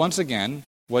 And so once again,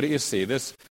 what do you see?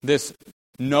 This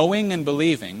knowing and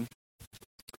believing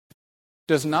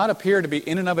does not appear to be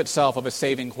in and of itself of a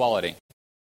saving quality.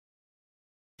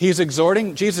 Jesus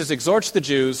exhorts the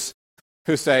Jews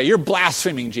who say, you're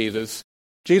blaspheming, Jesus.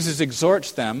 Jesus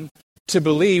exhorts them to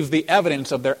believe the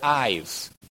evidence of their eyes.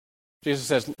 Jesus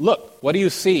says, look, what do you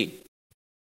see?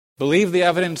 Believe the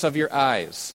evidence of your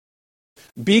eyes.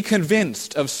 Be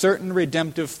convinced of certain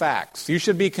redemptive facts. You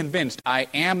should be convinced, I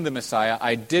am the Messiah,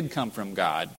 I did come from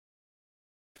God.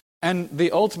 And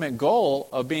the ultimate goal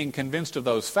of being convinced of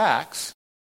those facts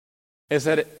is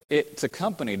that it's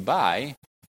accompanied by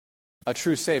a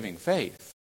true saving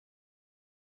faith.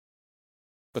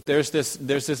 But there's this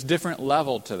different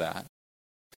level to that.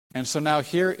 And so now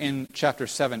here in chapter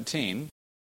 17,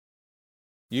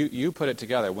 you put it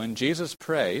together. When Jesus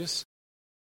prays,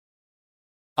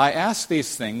 I ask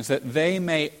these things that they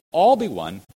may all be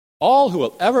one, all who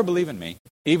will ever believe in me,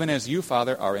 even as you,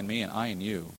 Father, are in me and I in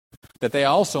you, that they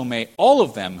also may, all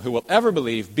of them who will ever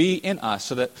believe, be in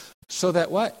us, so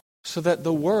that what? so that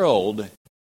the world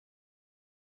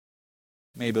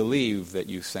may believe that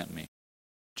you sent me.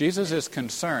 Jesus is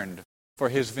concerned for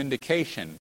his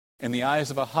vindication in the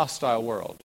eyes of a hostile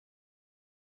world,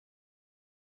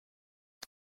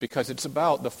 because it's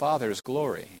about the Father's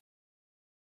glory.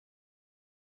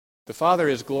 The Father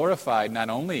is glorified not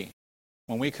only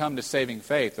when we come to saving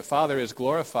faith, the Father is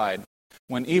glorified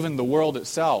when even the world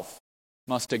itself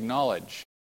must acknowledge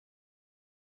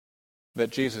that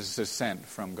Jesus is sent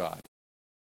from God.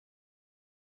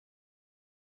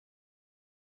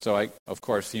 So, of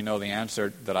course, you know the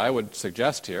answer that I would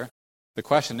suggest here. The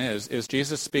question is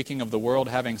Jesus speaking of the world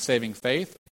having saving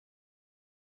faith?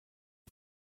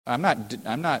 I'm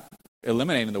not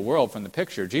eliminating the world from the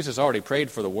picture. Jesus already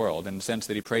prayed for the world in the sense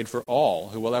that he prayed for all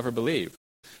who will ever believe.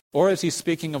 Or is he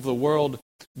speaking of the world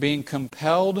being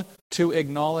compelled to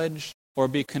acknowledge or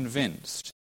be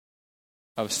convinced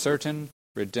of certain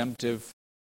redemptive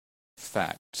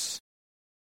facts?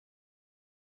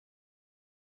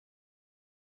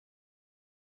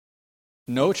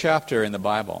 No chapter in the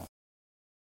Bible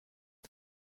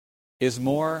is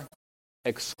more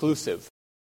exclusive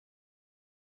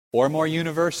or more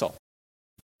universal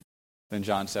than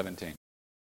John 17.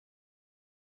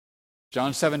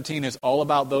 John 17 is all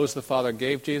about those the Father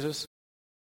gave Jesus.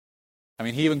 I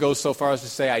mean, he even goes so far as to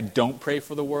say, I don't pray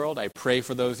for the world, I pray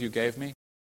for those you gave me.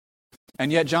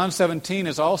 And yet John 17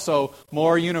 is also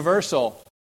more universal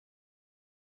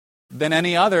than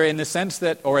any other in the sense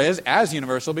that, or is as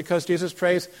universal, because Jesus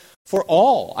prays for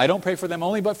all. I don't pray for them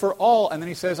only, but for all. And then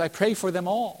he says, I pray for them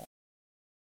all.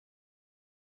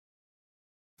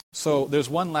 So there's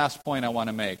one last point I want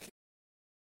to make.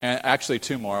 And actually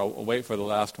two more. I'll wait for the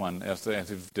last one as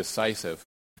decisive.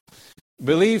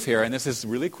 Believe here, and this is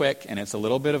really quick, and it's a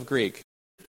little bit of Greek,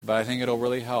 but I think it'll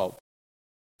really help.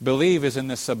 Believe is in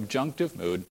the subjunctive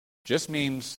mood. Just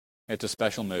means it's a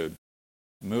special mood.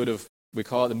 We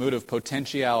call it the mood of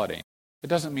potentiality. It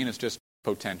doesn't mean it's just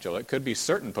potential. It could be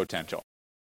certain potential,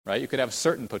 right? You could have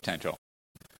certain potential.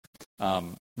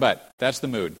 But that's the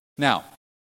mood. Now,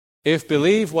 if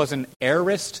believe was an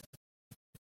aorist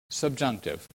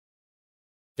subjunctive,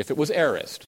 if it was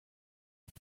aorist,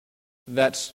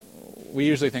 we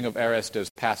usually think of aorist as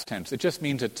past tense. It just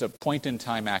means it's a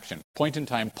point-in-time action,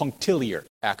 point-in-time punctiliar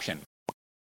action,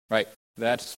 right?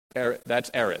 That's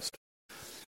aorist.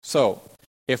 So,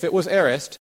 if it was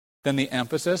aorist, then the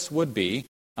emphasis would be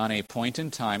on a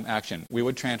point-in-time action. We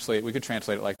could translate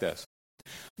it like this: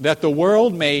 that the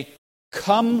world may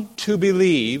come to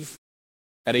believe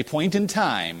at a point in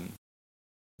time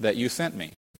that you sent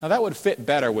me. Now that would fit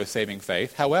better with saving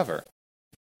faith. However,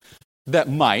 that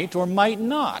might or might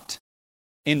not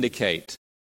indicate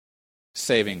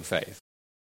saving faith.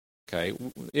 Okay,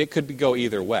 it could go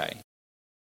either way.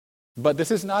 But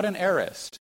this is not an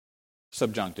aorist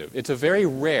subjunctive. It's a very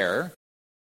rare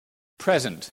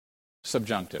present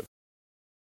subjunctive.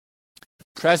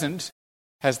 Present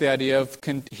has the idea of,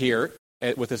 here,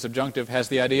 with the subjunctive, has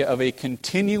the idea of a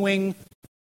continuing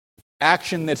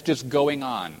action that's just going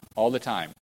on all the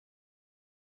time.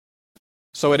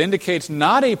 So it indicates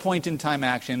not a point-in-time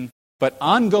action, but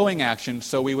ongoing action.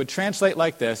 So we would translate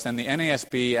like this, and the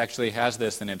NASB actually has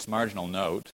this in its marginal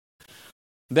note,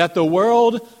 that the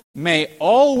world may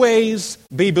always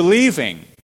be believing.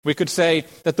 We could say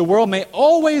that the world may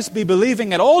always be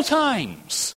believing at all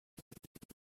times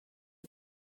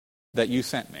that you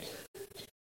sent me.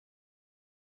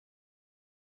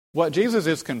 What Jesus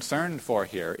is concerned for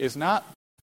here is not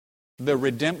the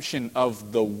redemption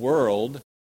of the world.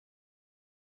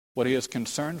 What he is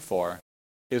concerned for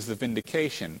is the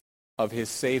vindication of his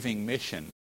saving mission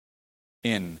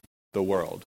in the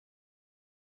world.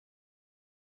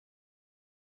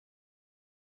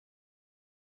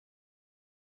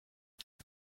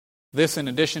 This, in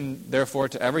addition, therefore,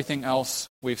 to everything else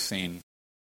we've seen,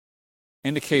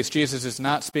 indicates Jesus is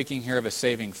not speaking here of a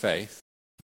saving faith.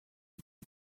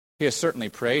 He has certainly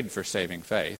prayed for saving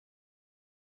faith.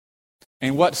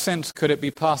 In what sense could it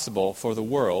be possible for the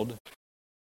world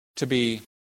to be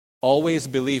always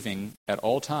believing at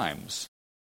all times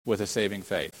with a saving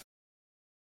faith?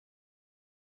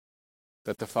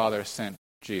 That the Father sent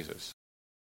Jesus.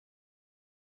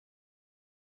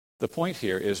 The point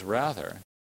here is rather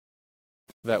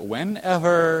that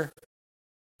whenever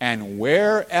and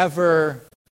wherever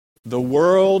the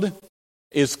world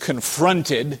is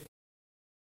confronted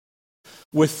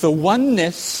with the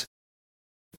oneness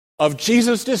of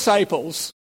Jesus'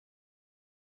 disciples,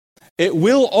 it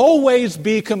will always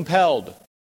be compelled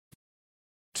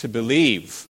to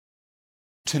believe,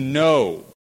 to know,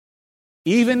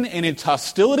 even in its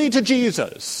hostility to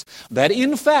Jesus, that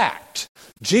in fact,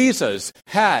 Jesus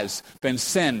has been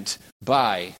sent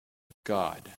by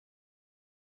God.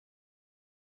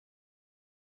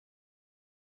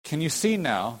 Can you see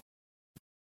now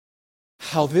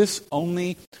how this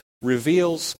only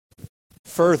reveals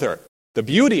further? The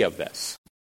beauty of this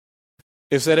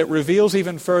is that it reveals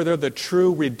even further the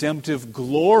true redemptive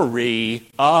glory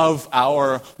of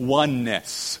our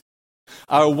oneness.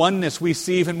 Our oneness, we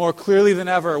see even more clearly than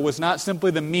ever, was not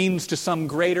simply the means to some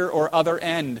greater or other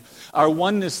end. Our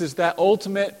oneness is that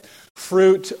ultimate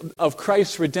fruit of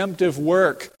Christ's redemptive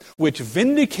work, which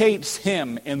vindicates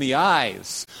him in the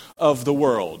eyes of the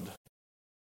world.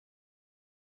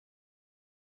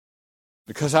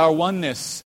 Because our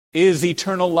oneness is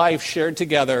eternal life shared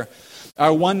together.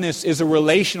 Our oneness is a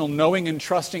relational knowing and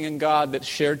trusting in God that's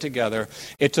shared together.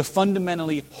 It's a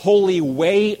fundamentally holy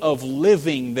way of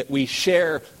living that we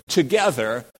share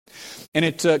together. And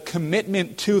it's a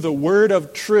commitment to the word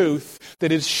of truth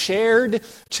that is shared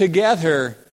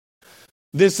together.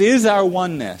 This is our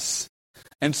oneness.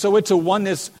 And so it's a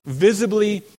oneness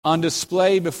visibly on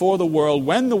display before the world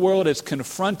when the world is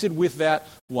confronted with that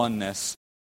oneness.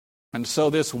 And so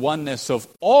this oneness of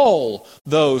all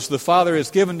those the Father has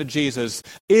given to Jesus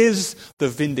is the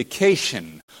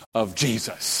vindication of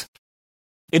Jesus.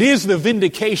 It is the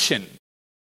vindication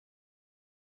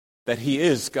that he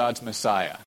is God's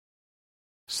Messiah,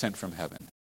 sent from heaven.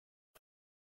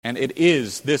 And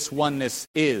this oneness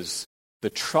is the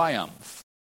triumph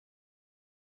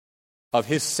of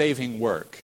his saving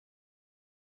work,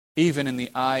 even in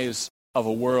the eyes of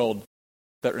a world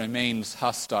that remains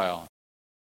hostile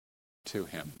to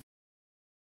him.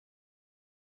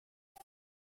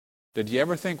 Did you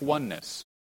ever think oneness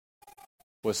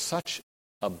was such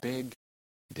a big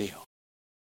deal?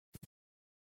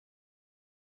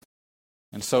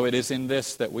 And so it is in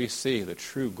this that we see the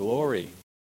true glory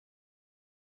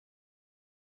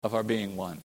of our being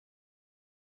one.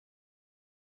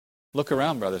 Look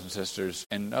around, brothers and sisters,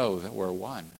 and know that we're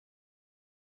one.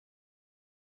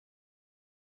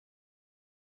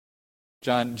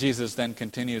 Jesus then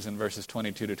continues in verses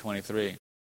 22 to 23.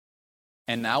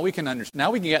 And now we can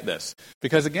get this.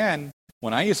 Because again,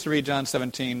 when I used to read John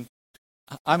 17,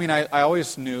 I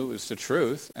always knew it was the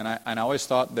truth, and I always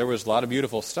thought there was a lot of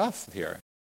beautiful stuff here.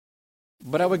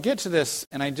 But I would get to this,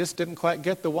 and I just didn't quite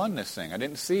get the oneness thing. I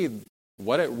didn't see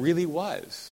what it really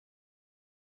was.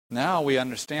 Now we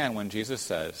understand when Jesus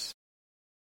says,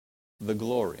 the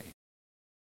glory.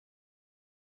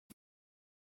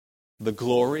 The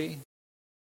glory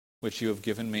which you have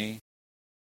given me,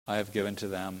 I have given to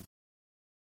them,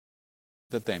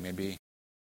 that they may be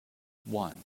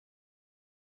one.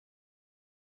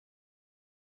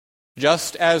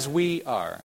 Just as we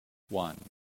are one.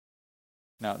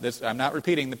 Now, I'm not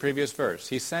repeating the previous verse.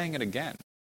 He's saying it again.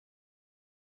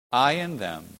 I in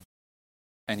them,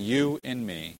 and you in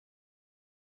me,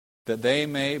 that they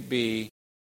may be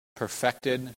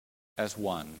perfected as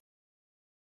one.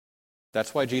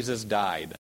 That's why Jesus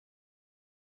died.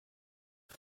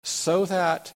 So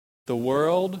that the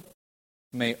world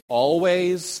may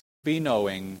always be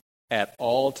knowing at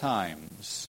all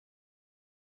times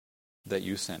that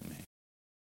you sent me.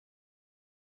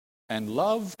 And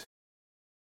loved,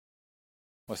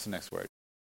 what's the next word?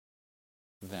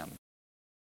 Them.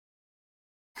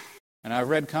 And I've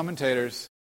read commentators,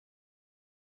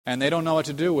 and they don't know what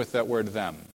to do with that word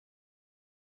them.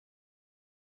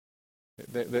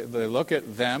 They look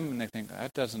at them and they think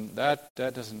that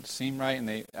doesn't seem right,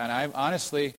 and I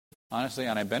honestly,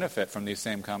 and I benefit from these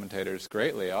same commentators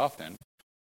greatly often.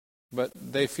 But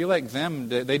they feel like them.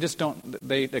 They just don't.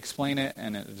 They explain it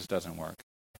and it just doesn't work.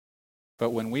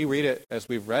 But when we read it as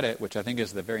we've read it, which I think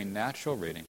is the very natural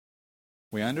reading,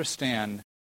 we understand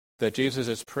that Jesus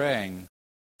is praying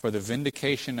for the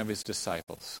vindication of his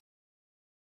disciples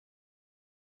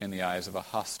in the eyes of a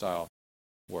hostile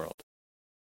world.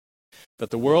 That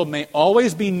the world may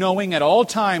always be knowing at all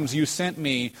times you sent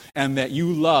me and that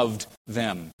you loved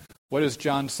them. What does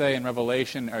John say in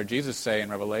Revelation, or Jesus say in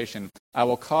Revelation? I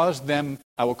will cause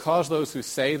those who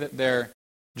say that they're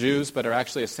Jews but are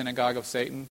actually a synagogue of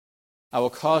Satan, I will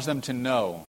cause them to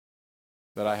know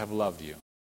that I have loved you.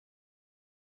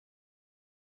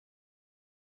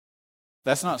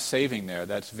 That's not saving there,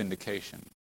 that's vindication.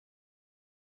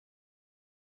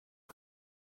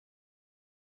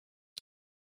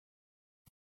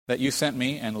 That you sent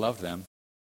me and loved them,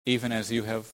 even as you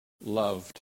have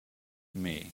loved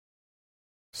me.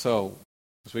 So,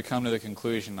 as we come to the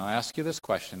conclusion, I'll ask you this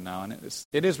question now, and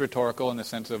it is rhetorical in the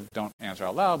sense of don't answer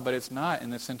out loud, but it's not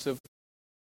in the sense of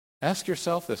ask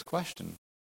yourself this question.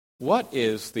 What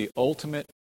is the ultimate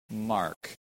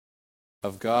mark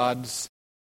of God's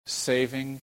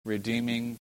saving,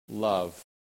 redeeming love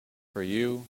for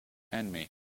you and me.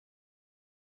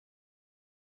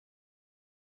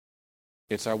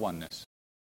 It's our oneness.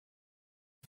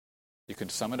 You can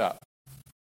sum it up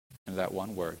in that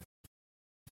one word.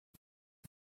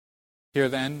 Here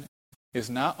then is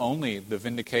not only the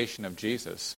vindication of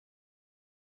Jesus,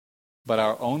 but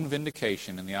our own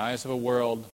vindication in the eyes of a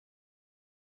world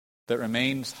that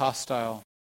remains hostile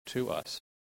to us.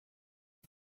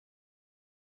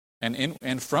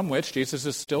 And from which Jesus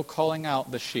is still calling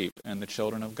out the sheep and the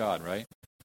children of God, right?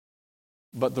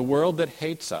 But the world that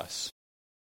hates us,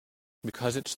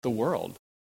 because it's the world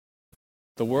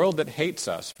that hates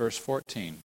us, verse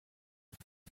 14,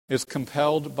 is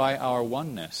compelled by our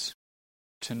oneness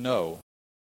to know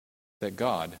that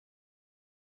God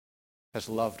has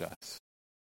loved us.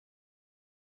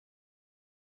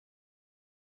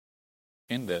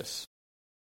 In this,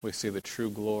 we see the true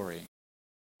glory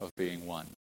of being one.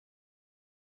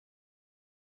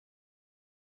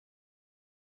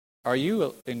 Are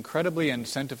you incredibly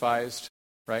incentivized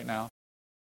right now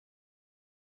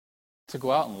to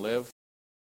go out and live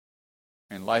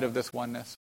in light of this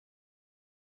oneness?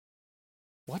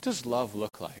 What does love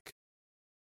look like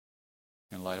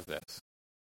in light of this?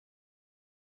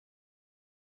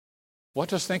 What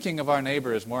does thinking of our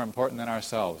neighbor is more important than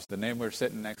ourselves, the neighbor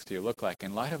sitting next to you, look like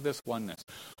in light of this oneness?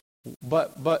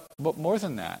 But more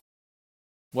than that,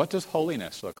 what does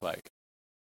holiness look like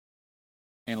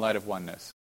in light of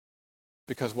oneness?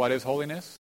 Because what is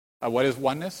holiness? What is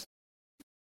oneness?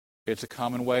 It's a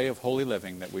common way of holy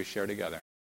living that we share together.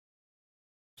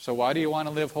 So why do you want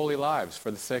to live holy lives?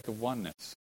 For the sake of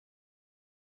oneness.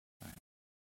 Right.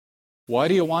 Why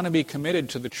do you want to be committed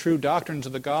to the true doctrines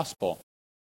of the gospel?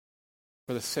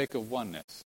 For the sake of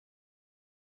oneness.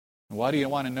 And why do you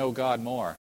want to know God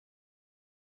more?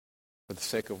 For the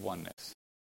sake of oneness.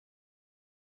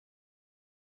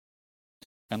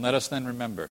 And let us then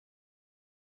remember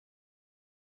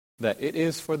that it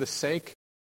is for the sake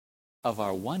of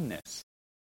our oneness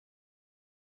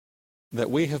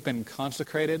that we have been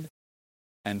consecrated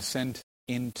and sent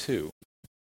into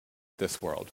this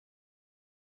world,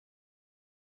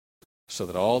 so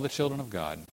that all the children of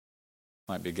God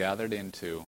might be gathered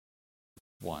into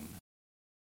one.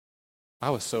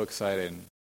 I was so excited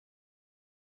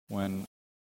when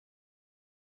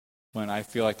I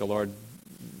feel like the Lord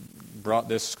brought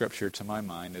this scripture to my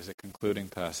mind as a concluding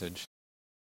passage.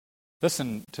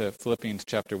 Listen to Philippians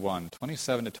chapter 1,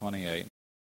 27 to 28.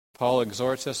 Paul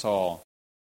exhorts us all,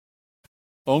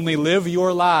 only live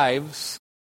your lives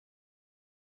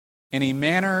in a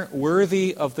manner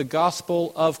worthy of the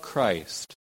gospel of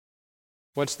Christ.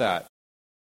 What's that?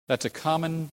 That's a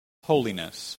common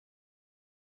holiness.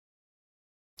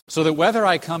 So that whether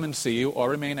I come and see you or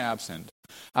remain absent,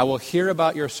 I will hear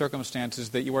about your circumstances,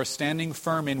 that you are standing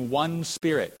firm in one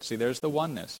spirit. See, there's the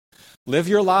oneness. Live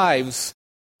your lives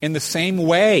in the same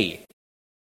way,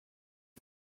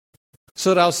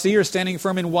 so that I'll see you're standing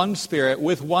firm in one spirit,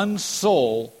 with one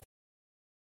soul,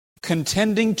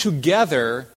 contending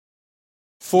together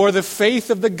for the faith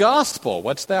of the gospel.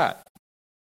 What's that?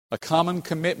 A common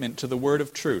commitment to the word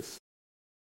of truth.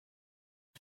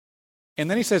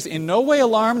 And then he says, in no way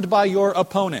alarmed by your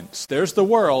opponents. There's the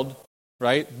world,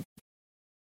 right?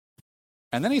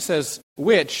 And then he says,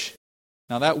 which,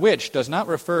 now that which does not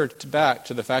refer back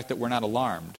to the fact that we're not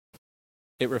alarmed.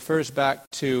 It refers back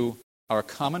to our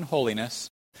common holiness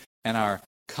and our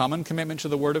common commitment to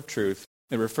the word of truth.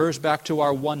 It refers back to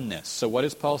our oneness. So what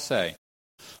does Paul say?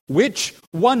 Which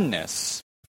oneness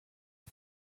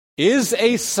is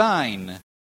a sign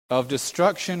of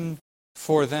destruction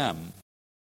for them,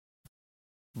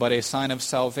 but a sign of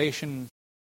salvation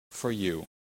for you.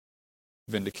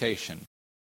 Vindication.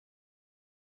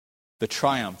 The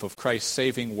triumph of Christ's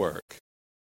saving work.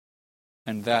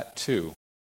 And that too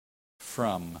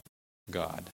from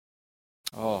God.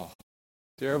 Oh,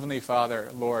 dear Heavenly Father,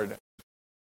 Lord,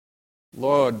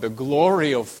 the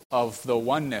glory of the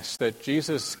oneness that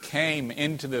Jesus came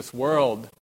into this world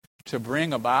to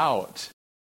bring about.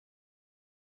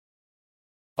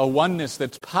 A oneness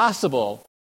that's possible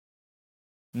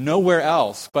nowhere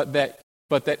else, but that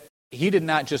he did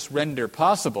not just render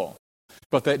possible,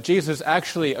 but that Jesus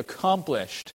actually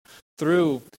accomplished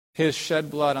through his shed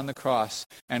blood on the cross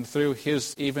and through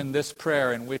his, even this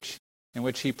prayer in which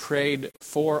he prayed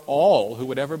for all who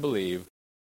would ever believe,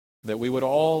 that we would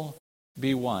all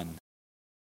be one,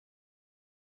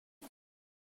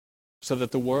 so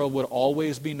that the world would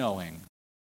always be knowing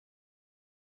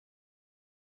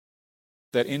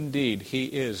that indeed he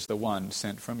is the one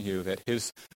sent from you, that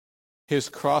his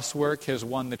cross work has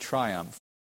won the triumph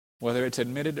whether it's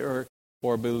admitted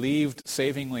or believed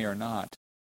savingly or not.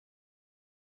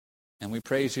 And we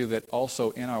praise you that also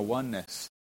in our oneness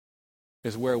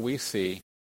is where we see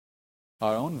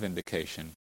our own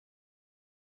vindication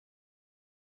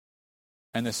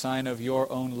and the sign of your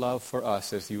own love for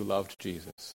us as you loved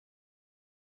Jesus.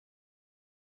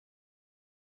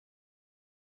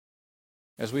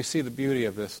 As we see the beauty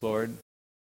of this, Lord,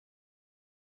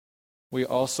 we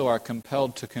also are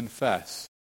compelled to confess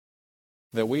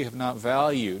that we have not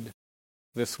valued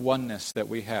this oneness that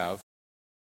we have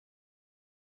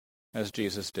as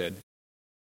Jesus did,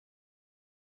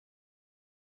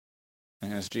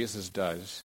 and as Jesus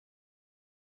does.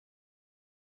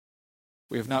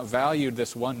 We have not valued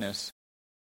this oneness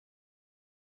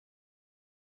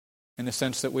in the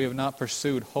sense that we have not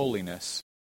pursued holiness.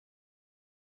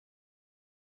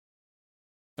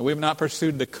 And we have not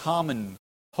pursued the common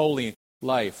holy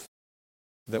life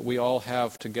that we all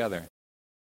have together.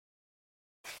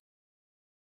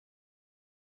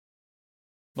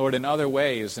 Lord, in other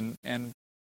ways, and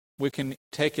we can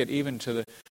take it even to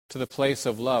the place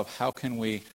of love, how can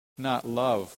we not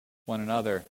love one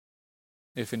another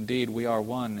if indeed we are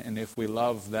one and if we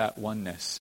love that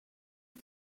oneness?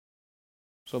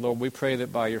 So, Lord, we pray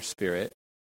that by your Spirit,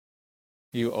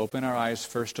 you open our eyes,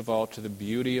 first of all, to the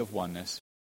beauty of oneness,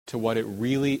 to what it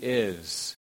really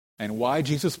is, and why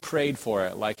Jesus prayed for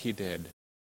it like he did.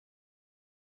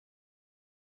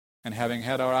 And having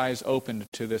had our eyes opened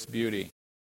to this beauty,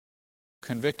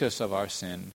 convict us of our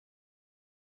sin,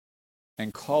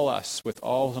 and call us with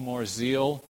all the more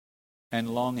zeal and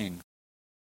longing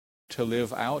to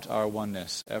live out our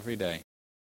oneness every day.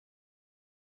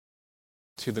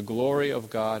 To the glory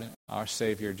of God, our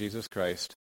Savior, Jesus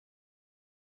Christ.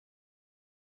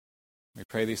 We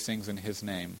pray these things in his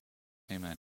name.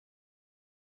 Amen.